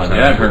grindcore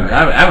sound.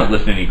 I haven't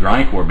listened to any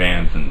grindcore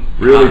bands and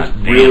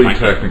really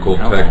technical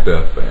tech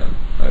death band.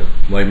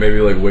 Like maybe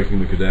like Waking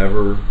the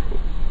Cadaver,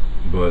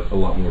 but a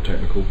lot more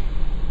technical.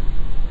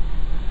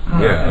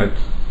 Yeah.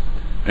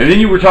 And then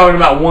you were talking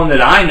about one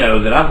that I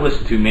know that I've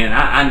listened to, man.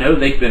 I know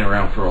they've been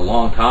around for a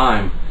long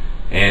time,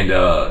 and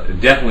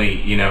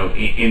definitely, you know,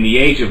 in the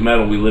age of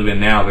metal we live in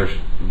now,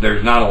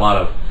 there's not a lot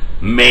of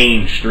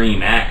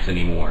mainstream acts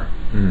anymore.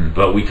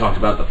 But we talked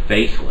about the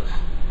Faceless.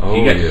 Oh,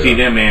 you got to see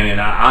them, man,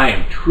 and I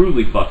am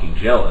truly fucking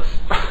jealous.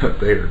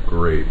 They are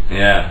great.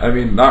 Yeah. I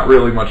mean, not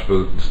really much of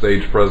a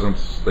stage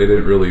presence. They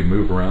didn't really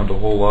move around a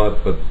whole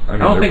lot, but I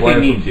mean, I don't think they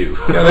need to.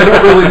 Yeah, they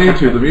don't really need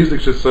to. The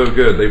music's just so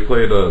good. They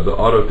played the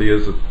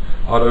Autotheist,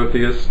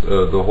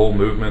 the whole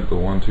movement, the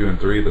 1, 2, and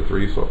 3, the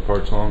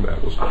 3-part song.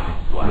 That was funny.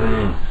 Oh,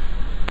 wow.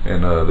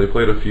 And they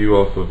played a few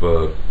off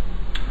of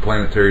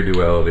Planetary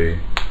Duality.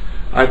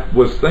 I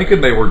was thinking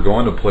they were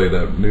going to play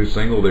that new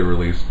single they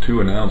released to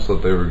announce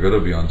that they were going to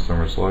be on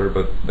Summer Slaughter,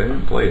 but they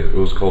didn't play it. It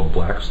was called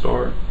Black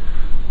Star.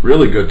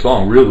 Really good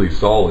song, really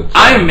solid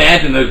song. I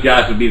imagine those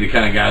guys would be the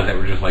kind of guys that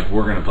were just like,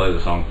 we're going to play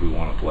the songs we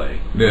want to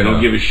play. Yeah. They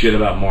don't give a shit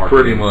about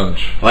marketing. Pretty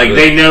much. Like,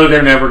 they know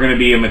they're never going to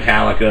be a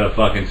Metallica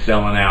fucking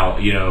selling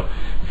out, you know,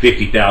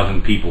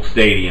 50,000 people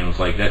stadiums.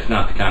 Like, that's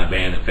not the kind of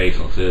band that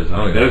Faceless is.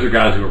 I mean, those are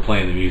guys who are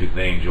playing the music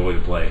they enjoy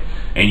to play,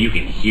 and you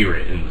can hear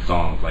it in the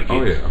songs. Like,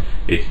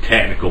 it's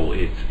technical.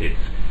 It's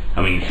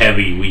I mean,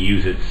 heavy. We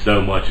use it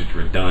so much it's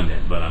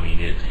redundant, but I mean,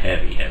 it's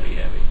heavy.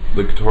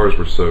 The guitars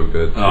were so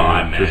good too. Oh,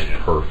 I imagine.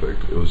 Just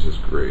perfect. It was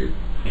just great.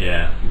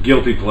 Yeah,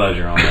 guilty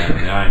pleasure on that. I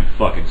mean, I'm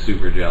fucking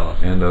super jealous.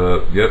 And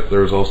yep, there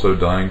was also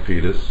Dying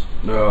Fetus.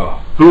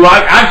 Who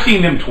I've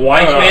seen them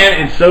twice, man,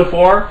 and so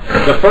far,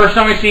 the first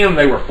time I seen them,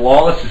 they were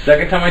flawless. The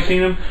second time I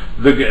seen them,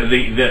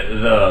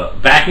 the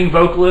backing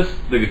vocalist,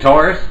 the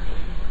guitarist,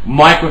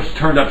 mic was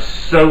turned up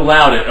so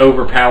loud it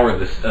overpowered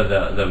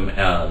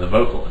the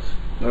vocalist.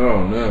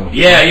 Oh no.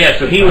 Yeah.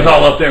 So he was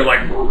all up there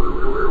like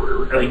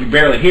you could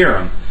barely hear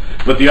him.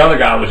 But the other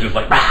guy was just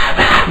like,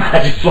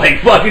 just like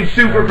fucking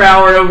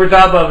superpowered over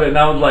top of it, and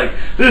I was like,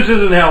 this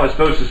isn't how it's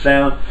supposed to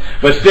sound.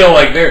 But still,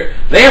 like they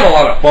have a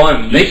lot of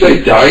fun. They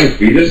say Dying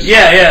Fetus?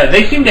 Yeah.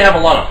 They seem to have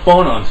a lot of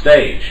fun on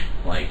stage.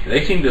 Like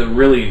they seem to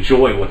really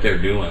enjoy what they're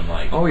doing.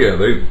 Like, oh yeah,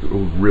 they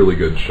really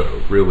good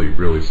show,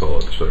 really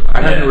solid show.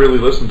 I hadn't really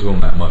listened to them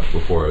that much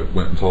before I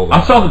went and saw them.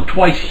 I saw them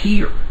twice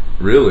here.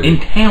 Really?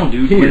 In town,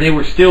 dude, when they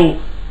were still.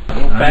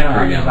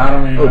 Factory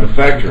down there. The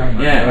factory.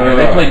 Yeah,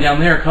 they played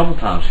down there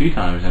a few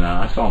times, and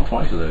I saw them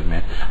twice of those,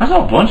 man. I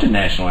saw a bunch of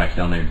national acts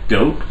down there.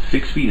 Dope,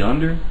 6 Feet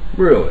Under.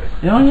 Really?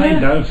 Yeah, I think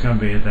Dope's gonna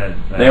be at that.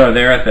 They were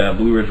there at the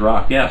Blue Ridge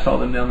Rock. Yeah, I saw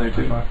them down there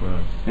too.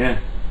 Yeah,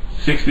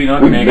 6 Feet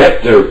Under. We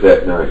met Dope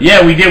that night.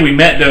 Yeah, we did. We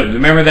met Dope.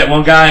 Remember that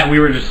one guy? And we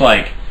were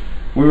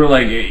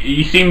like,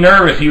 you seemed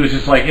nervous. He was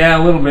just like, yeah,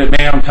 a little bit,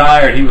 man. I'm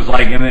tired. He was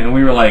like, and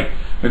we were like.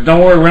 But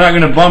don't worry, we're not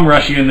going to bum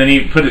rush you. And then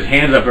he put his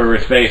hands up over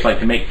his face like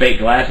to make fake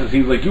glasses.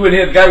 He was like, you would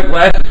hit the guy with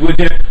glasses, would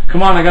you?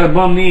 Come on, I got a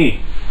bum knee.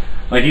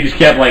 Like he just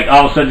kept like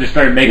all of a sudden just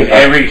started making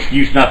every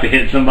excuse not to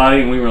hit somebody.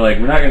 And we were like,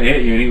 we're not going to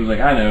hit you. And he was like,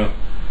 I know.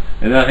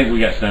 And then I think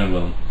we got stoned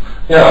with him.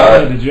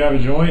 Yeah. Did you have a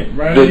joint,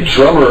 right? The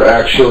drummer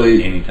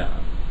actually.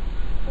 Anytime.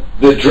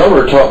 The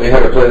drummer taught me how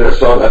to play that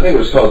song. I think it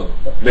was called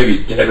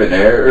maybe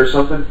Debonair or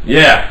something.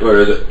 Yeah. Or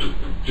is it?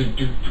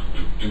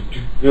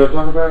 You know what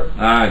I'm talking about?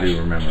 I do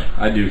remember.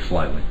 I do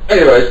slightly.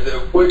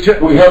 Anyways,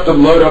 we helped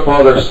them load up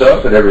all their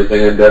stuff and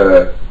everything,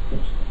 and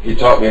he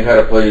taught me how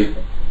to play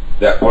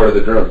that part of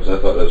the drums. I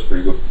thought that was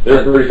pretty cool. They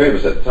were pretty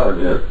famous at the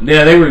time, yeah.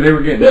 Yeah, they were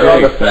getting. They're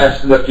on the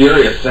Fast and the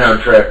Furious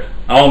soundtrack.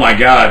 Oh my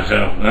God!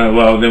 So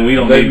well, then we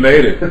don't. They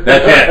made it.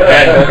 That's it.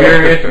 Fast and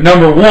Furious.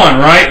 #1,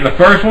 right? The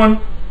first one.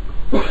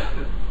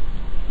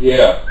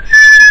 Yeah.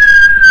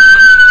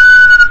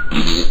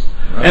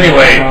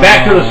 Anyway,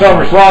 back to the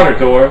Summer Slaughter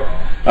tour.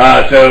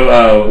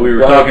 So we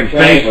were talking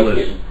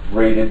Faceless.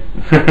 Rated.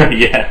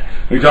 Yeah,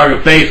 we were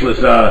talking Faceless.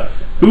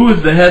 Who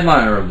was the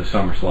headliner of the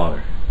Summer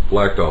Slaughter?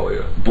 Black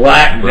Dahlia.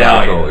 Black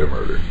Dahlia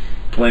Murder.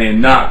 Playing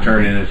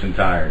Nocturne in its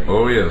entirety.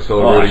 Oh yeah,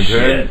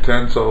 celebrating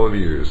 10 solid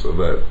years of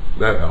that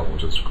album,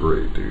 which is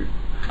great, dude.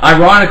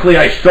 Ironically,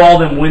 I saw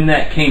them when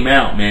that came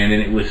out, man,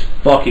 and it was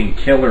fucking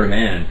killer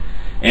then.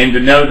 And to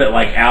know that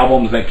like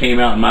albums that came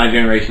out in my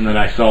generation that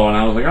I saw, and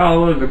I was like,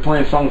 oh look, they're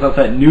playing songs off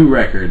that new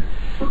record.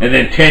 And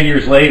then 10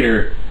 years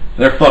later,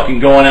 they're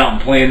fucking going out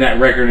and playing that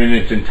record in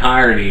its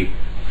entirety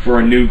for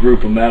a new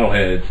group of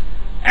metalheads.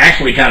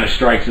 Actually kind of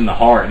strikes in the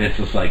heart, and it's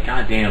just like,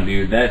 god damn,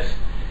 dude, that's...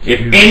 If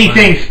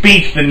anything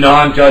speaks to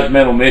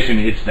non-judgmental mission,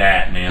 it's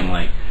that, man.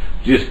 Like,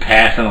 just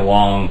passing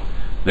along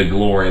the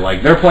glory.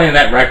 Like, they're playing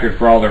that record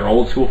for all their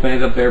old school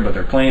fans up there, but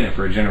they're playing it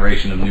for a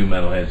generation of new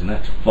metalheads, and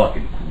that's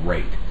fucking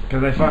great.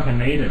 Because they fucking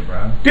need it,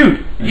 bro.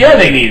 Dude, yeah,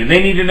 they need it.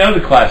 They need to know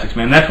the classics,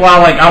 man. That's why,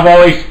 like, I've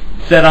always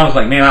said, I was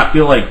like, man, I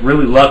feel like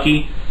really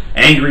lucky.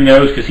 Angry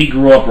knows because he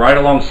grew up right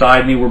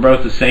alongside me. We're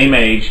both the same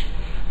age.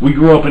 we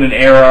grew up in an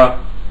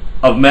era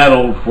of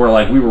metal where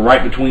like we were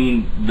right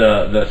between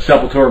the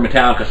Sepultura,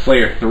 Metallica,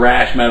 Slayer,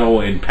 thrash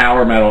metal and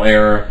power metal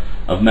era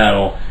of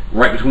metal,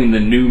 right between the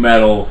new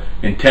metal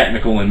and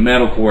technical and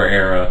metalcore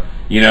era.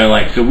 You know,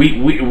 like, so we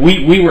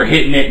were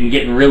hitting it and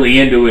getting really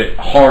into it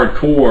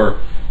hardcore,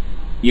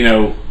 you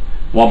know,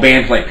 while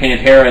bands like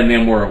Pantera and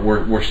them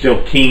were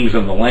still kings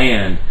of the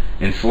land,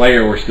 and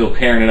Slayer were still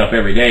tearing it up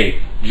every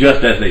day,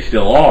 just as they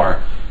still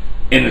are.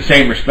 In the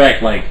same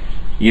respect, like,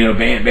 you know,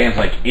 bands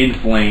like In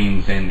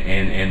Flames and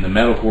the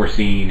metalcore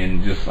scene,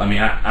 and just, I mean,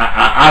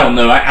 I don't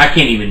know, I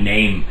can't even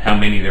name how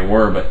many there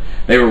were, but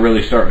they were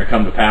really starting to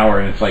come to power,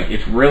 and it's like,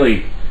 it's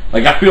really,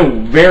 like, I feel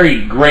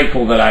very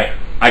grateful that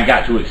I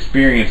got to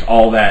experience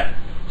all that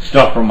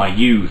stuff from my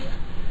youth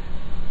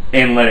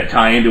and let it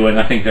tie into it, and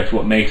I think that's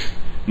what makes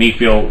me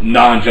feel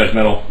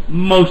non-judgmental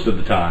most of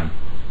the time,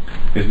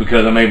 is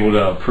because I'm able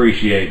to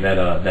appreciate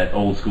that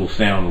old school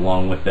sound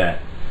along with that,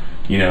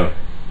 you know,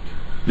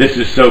 this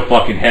is so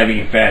fucking heavy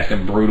and fast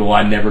and brutal,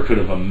 I never could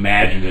have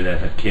imagined it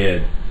as a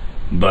kid,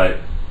 but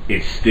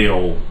it's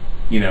still,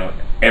 you know,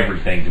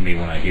 everything to me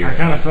when I hear it. I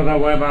kind of feel that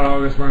way about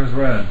August Burns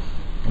Red.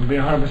 I'm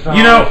being 100%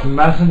 you know, honest.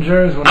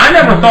 Messengers. I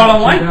never thought I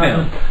liked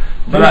them.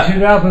 But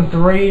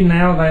 2003,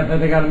 now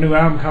they got a new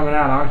album coming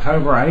out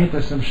October 8th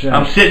or some shit.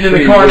 I'm sitting in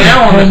the car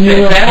now on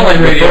the satellite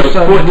radio. First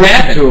time you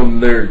listen to them,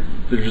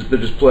 they're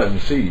just planting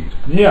seed.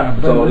 Yeah,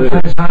 that's but all at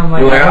the same time,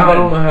 like, you're like, I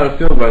don't know how to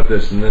feel about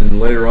this, and then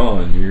later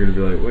on, you're gonna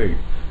be like, wait.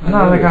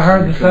 No, like I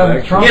heard the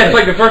seventh trumpet. Yeah, it's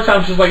like the first time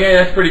it's just like, hey,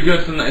 that's pretty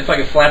good. It's like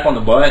a slap on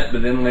the butt,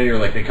 but then later,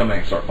 like, they come back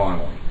and start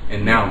fondling.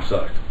 And now I'm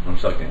sucked. I'm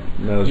sucked in.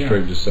 Now it's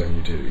straight just sucking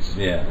your titties.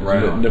 Yeah,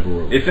 right. It's a nipple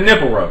rubber. It's a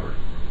nipple rubber.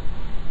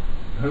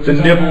 It's a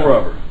nipple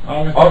rubber.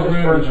 August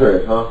Burns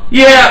Red, huh?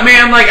 Yeah,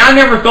 man, like, I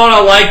never thought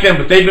I liked them,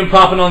 but they've been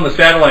popping on the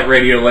satellite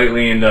radio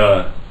lately, and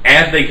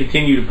as they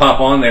continue to pop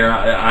on there,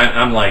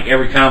 I'm like,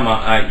 every time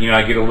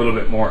I get a little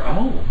bit more,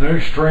 oh. They're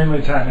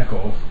extremely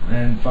technical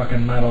and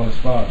fucking metal as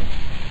fuck.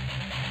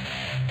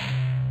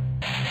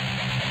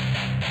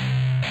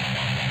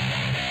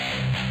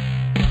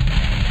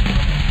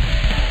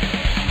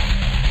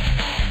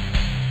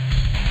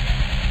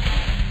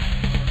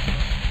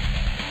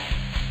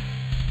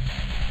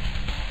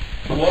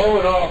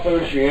 Blowing off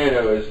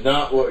Oceano is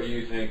not what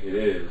you think it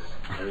is.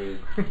 I mean,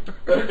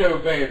 they're no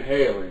Van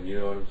Halen, you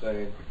know what I'm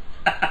saying?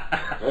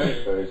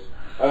 Anyways,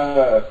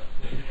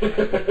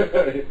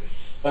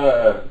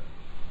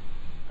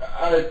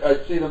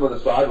 I'd seen them on the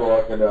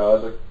sidewalk, and I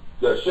was like,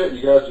 yeah, shit,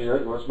 you guys, you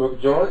want to smoke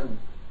a joint? And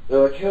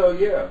they're like, hell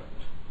yeah.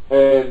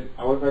 And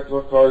I went back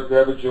to my car,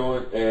 grabbed a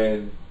joint,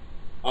 and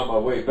on my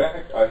way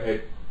back, I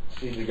had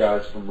seen the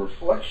guys from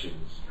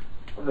Reflections.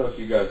 I don't know if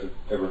you guys have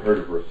ever heard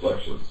of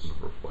Reflections.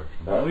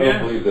 I don't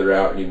believe they're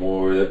out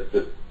anymore.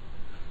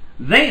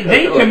 They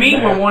to me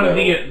were one of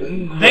the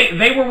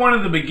they were one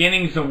of the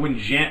beginnings of when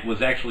gent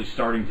was actually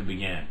starting to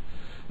begin.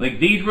 Like,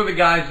 these were the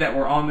guys that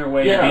were on their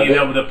way to being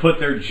able to put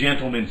their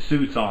gentleman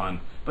suits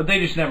on, but they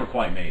just never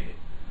quite made it.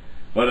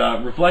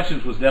 But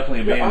Reflections was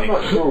definitely a band. I'm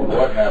not sure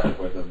what happened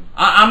with them.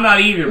 I'm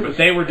not either, but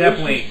they were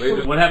definitely.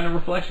 What happened to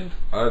Reflections?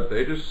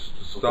 They just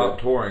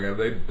stopped touring, and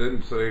they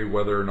didn't say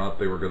whether or not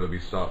they were going to be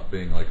stopped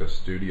being like a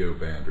studio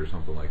band or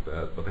something like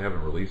that. But they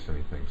haven't released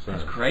anything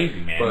since. That's crazy,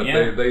 man. But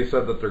yeah. they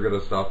said that they're going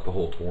to stop the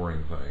whole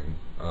touring thing.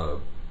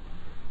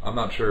 I'm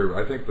not sure.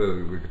 I think the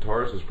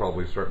guitarist is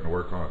probably starting to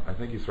work on. I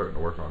think he's starting to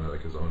work on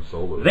like his own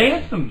solo. They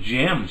had some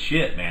gem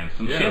shit, man.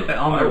 Some shit that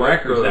on their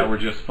records that were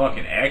just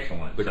fucking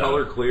excellent. The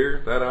Color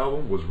Clear, that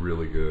album was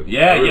really good.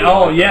 Yeah,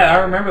 I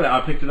remember that.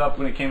 I picked it up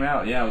when it came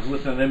out. Yeah, I was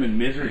listening to them in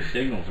Misery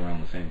Signals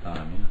around the same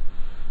time. Yeah.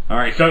 All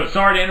right, so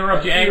sorry to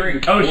interrupt you, Angry.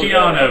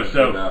 Oceano.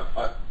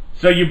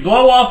 So you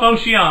blow off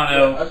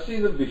Oceano. I've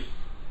seen them before.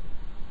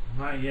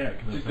 Not yet.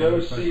 To go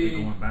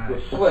see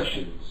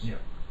Reflections. Yeah.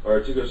 Or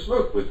to go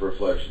smoke with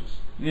Reflections.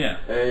 Yeah.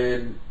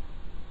 And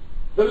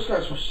those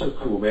guys were so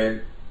cool,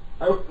 man.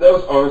 That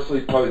was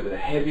honestly probably the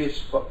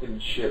heaviest fucking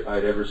shit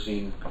I'd ever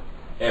seen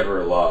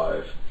ever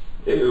live.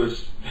 They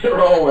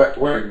were all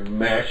wearing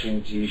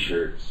matching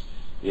T-shirts.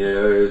 You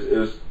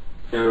know,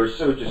 they were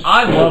so just.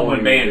 I love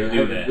when bands do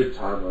having that. A good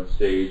time on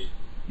stage.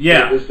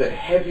 Yeah. It was the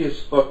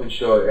heaviest fucking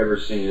show I've ever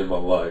seen in my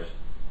life.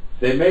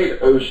 They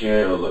made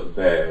Oceano look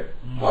bad.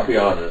 I'll be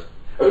honest.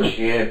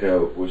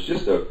 Oceano was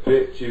just a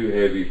bit too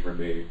heavy for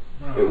me.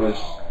 It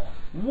was.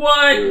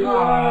 What?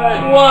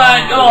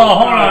 Oh,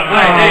 hold on.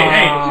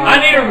 Hey. I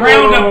need a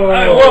round of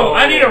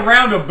I need a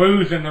round of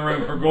booze in the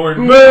room for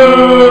Gordon.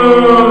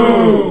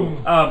 Boo!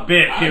 A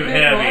bit too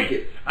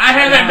heavy. I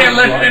haven't been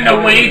listening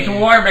to Wade's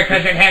War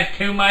because it has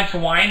too much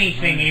whiny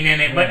singing in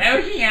it, but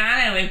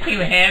Oceano is too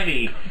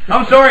heavy.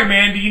 I'm sorry,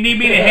 man. Do you need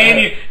me to hand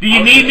you? Do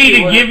you need me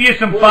to give you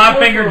some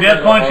Five-Finger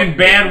Death Punch and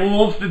Bad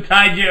Wolves to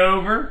tide you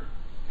over?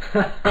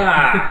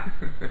 How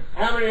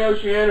many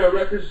Oceano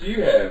records do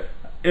you have?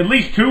 At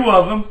least 2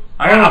 of them.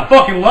 I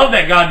fucking love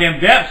that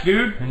goddamn Depths,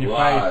 dude. In your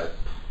Lies. face.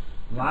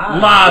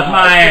 Lies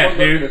my ass,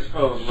 dude.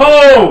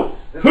 Oh!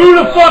 Who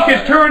the fuck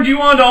has turned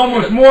you on to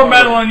almost more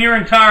metal in your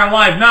entire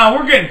life? Nah,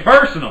 we're getting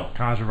personal.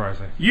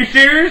 Controversy. You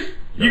serious?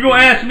 You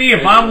gonna ask me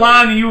if I'm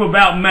lying to you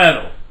about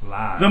metal?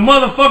 Live. The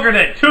motherfucker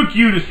that took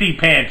you to see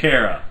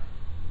Pantera.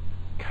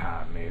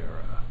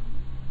 Chimera.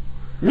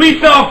 We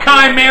saw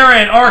Chimera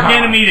and Arch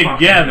Enemy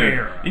together.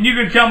 Chimera. And you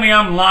can tell me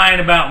I'm lying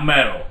about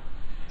metal.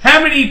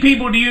 How many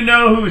people do you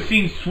know who have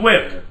seen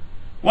Swift?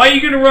 Why are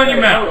you going to run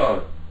your mouth?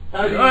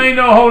 Hold on. I ain't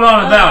no hold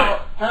on about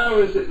it. How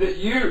is it that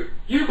you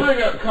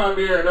bring up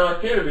Chimera and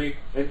Arch Enemy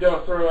and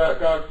don't throw out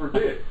God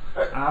Forbid?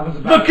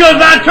 Because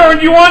I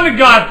turned you on to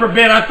God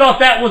Forbid. I thought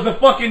that was the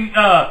fucking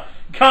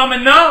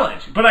common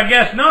knowledge. But I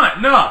guess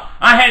not. No.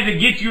 I had to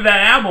get you that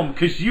album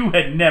because you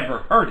had never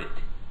heard it.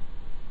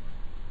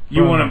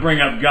 You want to bring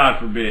up God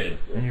Forbid.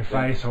 In your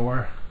face,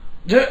 whore.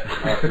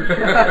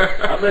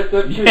 I met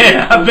them too.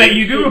 Yeah, I bet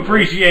you do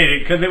appreciate it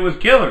because it was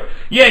killer.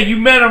 Yeah, you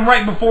met him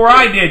right before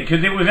I did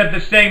because it was at the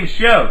same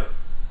show.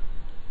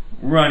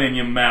 Run in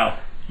your mouth.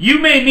 You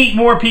may meet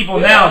more people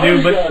now,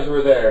 dude, but you guys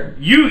were there.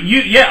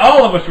 Yeah,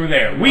 all of us were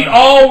there. We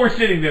all were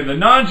sitting there. The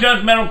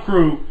Non-Judgemental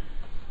crew,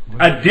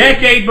 a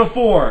decade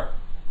before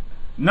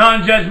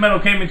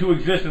Non-Judgemental came into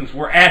existence,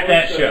 were at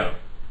that show.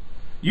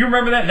 You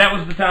remember that? That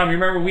was the time. You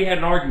remember we had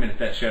an argument at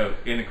that show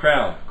in the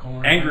crowd.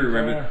 Angry,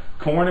 remember?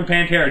 Korn and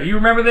Pantera. Do you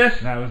remember this?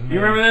 That was me.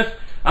 You remember this?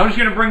 I'm just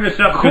going to bring this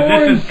up because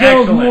Korn this is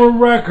sells excellent. more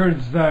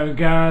records, though,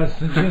 guys.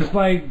 It's just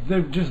like,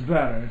 they're just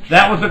better.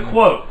 That was a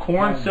quote.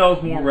 Korn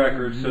sells more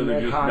records, so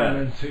they're just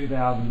better. In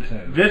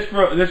 2002.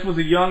 This was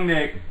a young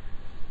Nick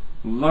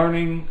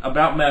learning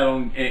about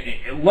metal,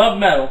 loved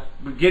metal,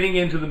 but getting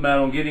into the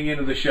metal, getting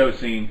into the show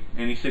scene,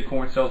 and he said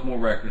Korn sells more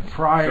records.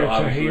 Prior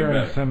so to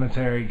hearing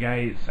Cemetery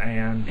Gates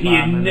and he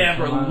had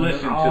never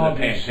listened to the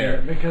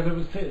Pantera because it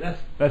was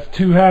that's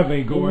too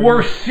heavy. Gordon.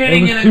 We're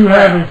sitting it was in too a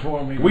crowd. heavy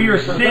for me. We are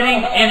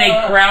sitting in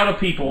a crowd of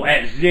people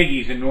at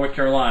Ziggy's in North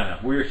Carolina.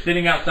 We were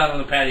sitting outside on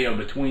the patio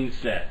between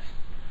sets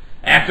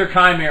after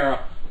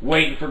Chimera,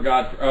 waiting for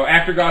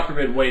after God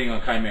Forbid, waiting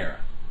on Chimera.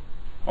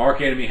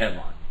 Arch Enemy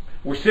headline.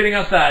 We're sitting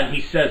outside and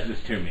he says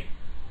this to me.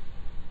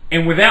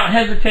 And without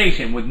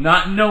hesitation, with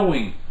not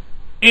knowing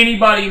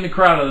anybody in the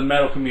crowd of the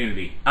metal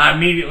community, I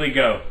immediately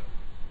go,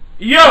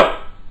 yo!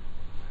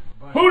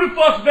 Who the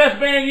fuck's the best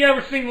band you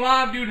ever seen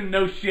live, dude? And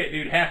no shit,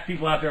 dude. Half the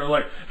people out there are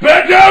like,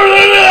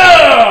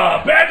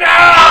 Pantera!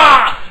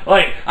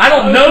 Like, I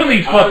don't know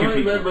these fucking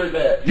people. I remember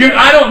that. Dude,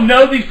 I don't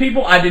know these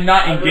people. I did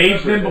not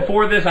engage them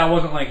before this. I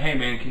wasn't like, hey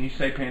man, can you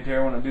say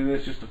Pantera when I do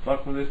this just to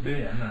fuck with this dude?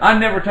 Yeah, no. I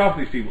never talked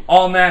to these people.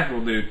 All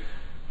natural, dude.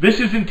 This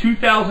is in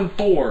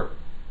 2004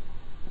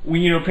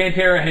 when,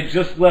 Pantera had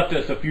just left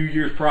us a few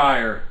years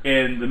prior,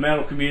 and the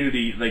metal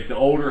community, like the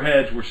older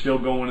heads, were still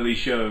going to these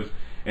shows,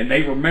 and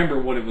they remember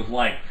what it was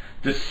like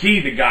to see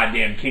the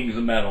goddamn Kings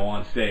of Metal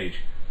on stage.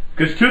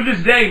 Because to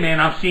this day, man,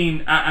 I've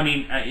seen, I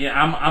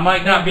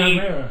might not be,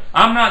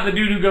 I'm not the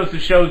dude who goes to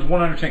shows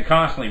 100%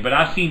 constantly, but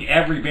I've seen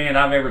every band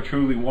I've ever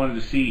truly wanted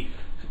to see,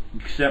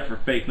 except for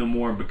Faith No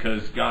More,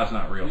 because God's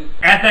not real.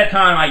 At that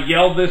time, I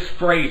yelled this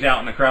phrase out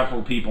in a crowd full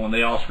of people, and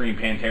they all screamed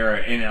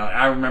Pantera. And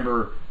I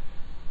remember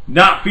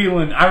not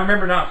feeling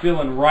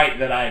right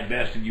that I had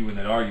bested you in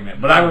that argument.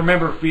 But I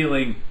remember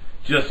feeling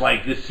just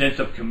like this sense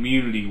of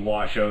community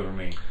wash over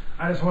me.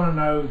 I just want to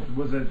know,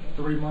 was it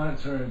 3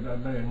 months or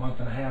maybe a month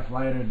and a half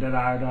later, did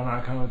I or did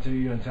I come up to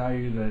you and tell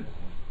you that,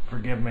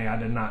 forgive me, I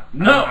did not?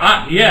 No,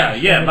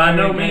 by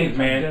no means,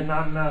 man. I did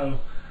not know.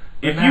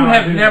 If you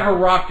have never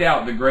rocked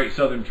out the Great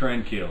Southern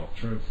Trendkill,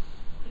 true,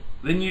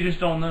 then you just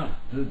don't know.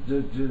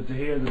 To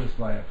hear the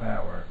display of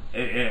power,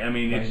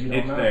 it's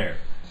there.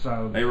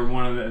 So they were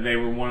one of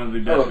the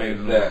best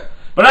bands in the world. That.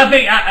 But I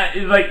think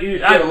you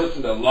gotta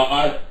listen to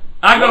live.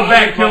 I go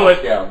back to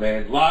Moscow,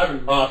 man. Live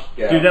in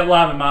Moscow. Dude, that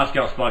Live in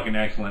Moscow is fucking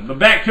excellent. But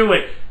back to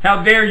it.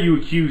 How dare you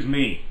accuse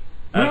me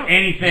of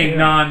anything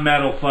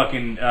non-metal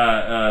fucking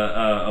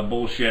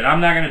bullshit?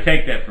 I'm not gonna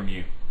take that from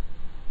you.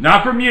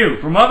 Not from you.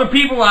 From other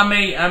people, I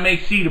may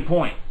see the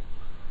point.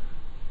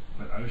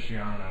 But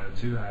OCEANO,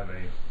 too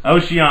heavy.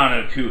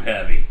 OCEANO, too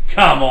heavy.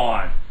 Come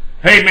on.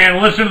 Hey,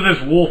 man, listen to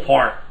this wolf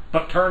heart.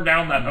 But turn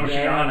down that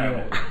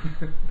OCEANO.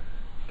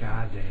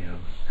 Goddamn.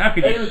 How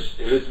could you?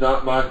 It's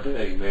not my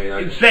thing,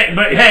 man.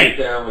 But hey,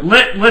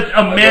 let's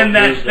amend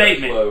that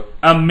statement.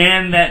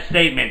 Amend that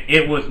statement.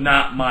 It was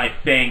not my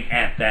thing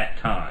at that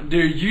time.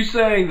 Dude, you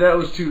saying that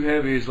was too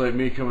heavy is like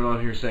me coming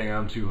on here saying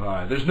I'm too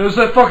high. There's no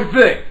such fucking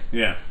thing.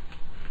 Yeah.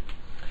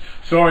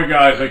 Sorry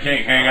guys, I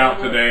can't hang out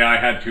today. I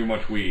had too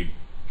much weed.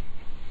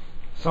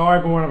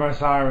 Sorry, Born of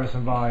Osiris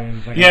and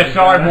Volumes. Yeah,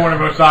 sorry, Born of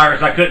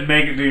Osiris. I couldn't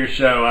make it to your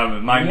show.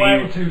 My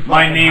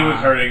knee was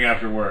hurting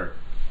after work.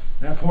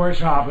 That pork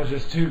chop was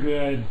just too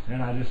good,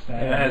 and I just...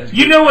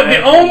 You know what?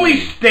 The only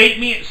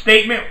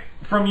statement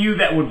from you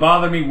that would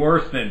bother me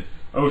worse than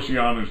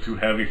OCEANO's too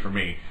heavy for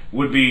me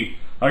would be,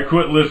 I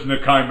quit listening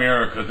to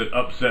Chimera because it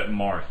upset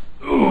Marth.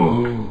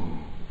 Ooh.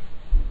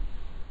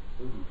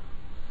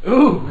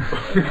 Ooh.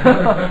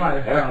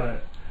 Somebody found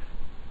it.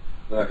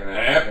 Not gonna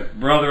happen.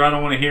 Brother, I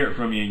don't want to hear it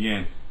from you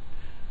again.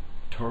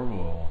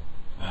 Turbo.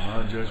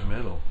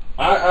 Non-judgmental.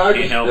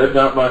 That's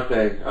not my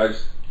thing.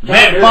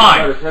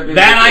 Fine.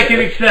 That I can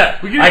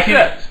accept. We can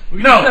accept.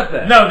 No,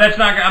 that's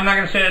not. I'm not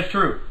going to say that's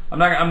true. I'm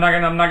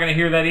not gonna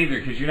hear that either,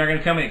 because you're not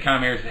gonna tell me that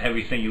Chimera is the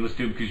heaviest thing you listen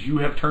to, because you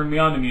have turned me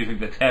on to music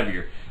that's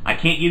heavier. I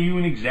can't give you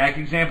an exact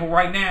example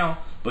right now,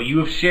 but you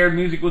have shared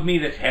music with me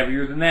that's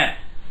heavier than that,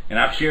 and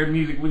I've shared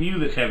music with you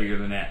that's heavier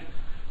than that.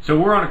 So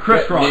we're on a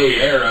crisscross. The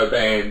Arrow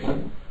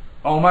Band.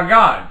 Oh my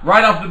God!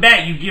 Right off the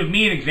bat, you give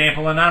me an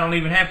example, and I don't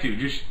even have to.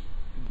 Just,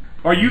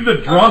 are you the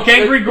drunk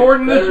Angry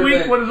Gordon this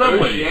week? What is up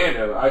with you?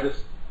 OCEANO.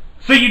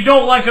 So you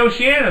don't like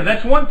OCEANO?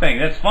 That's one thing.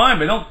 That's fine,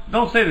 but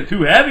don't say they're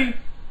too heavy.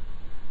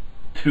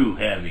 Too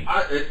heavy.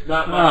 It's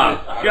not my.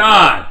 Oh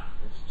God!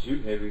 It's too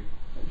heavy.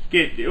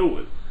 Get deal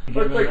with.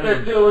 Looks like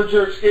that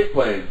Dillinger skate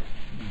plane.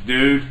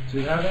 Dude. Too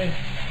heavy?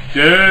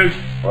 Dude.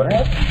 What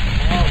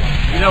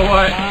happened? You know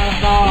what?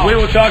 We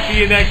will talk to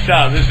you next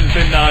time. This has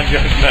been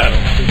NonJudgeMetal.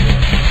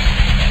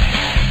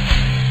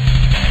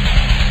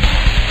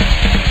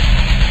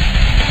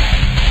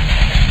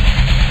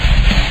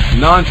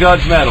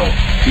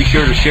 NonJudgeMetal. Be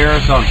sure to share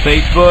us on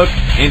Facebook,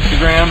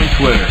 Instagram, and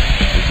Twitter.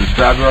 And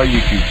subscribe to our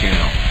YouTube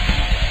channel.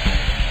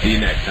 See you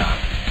next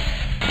time.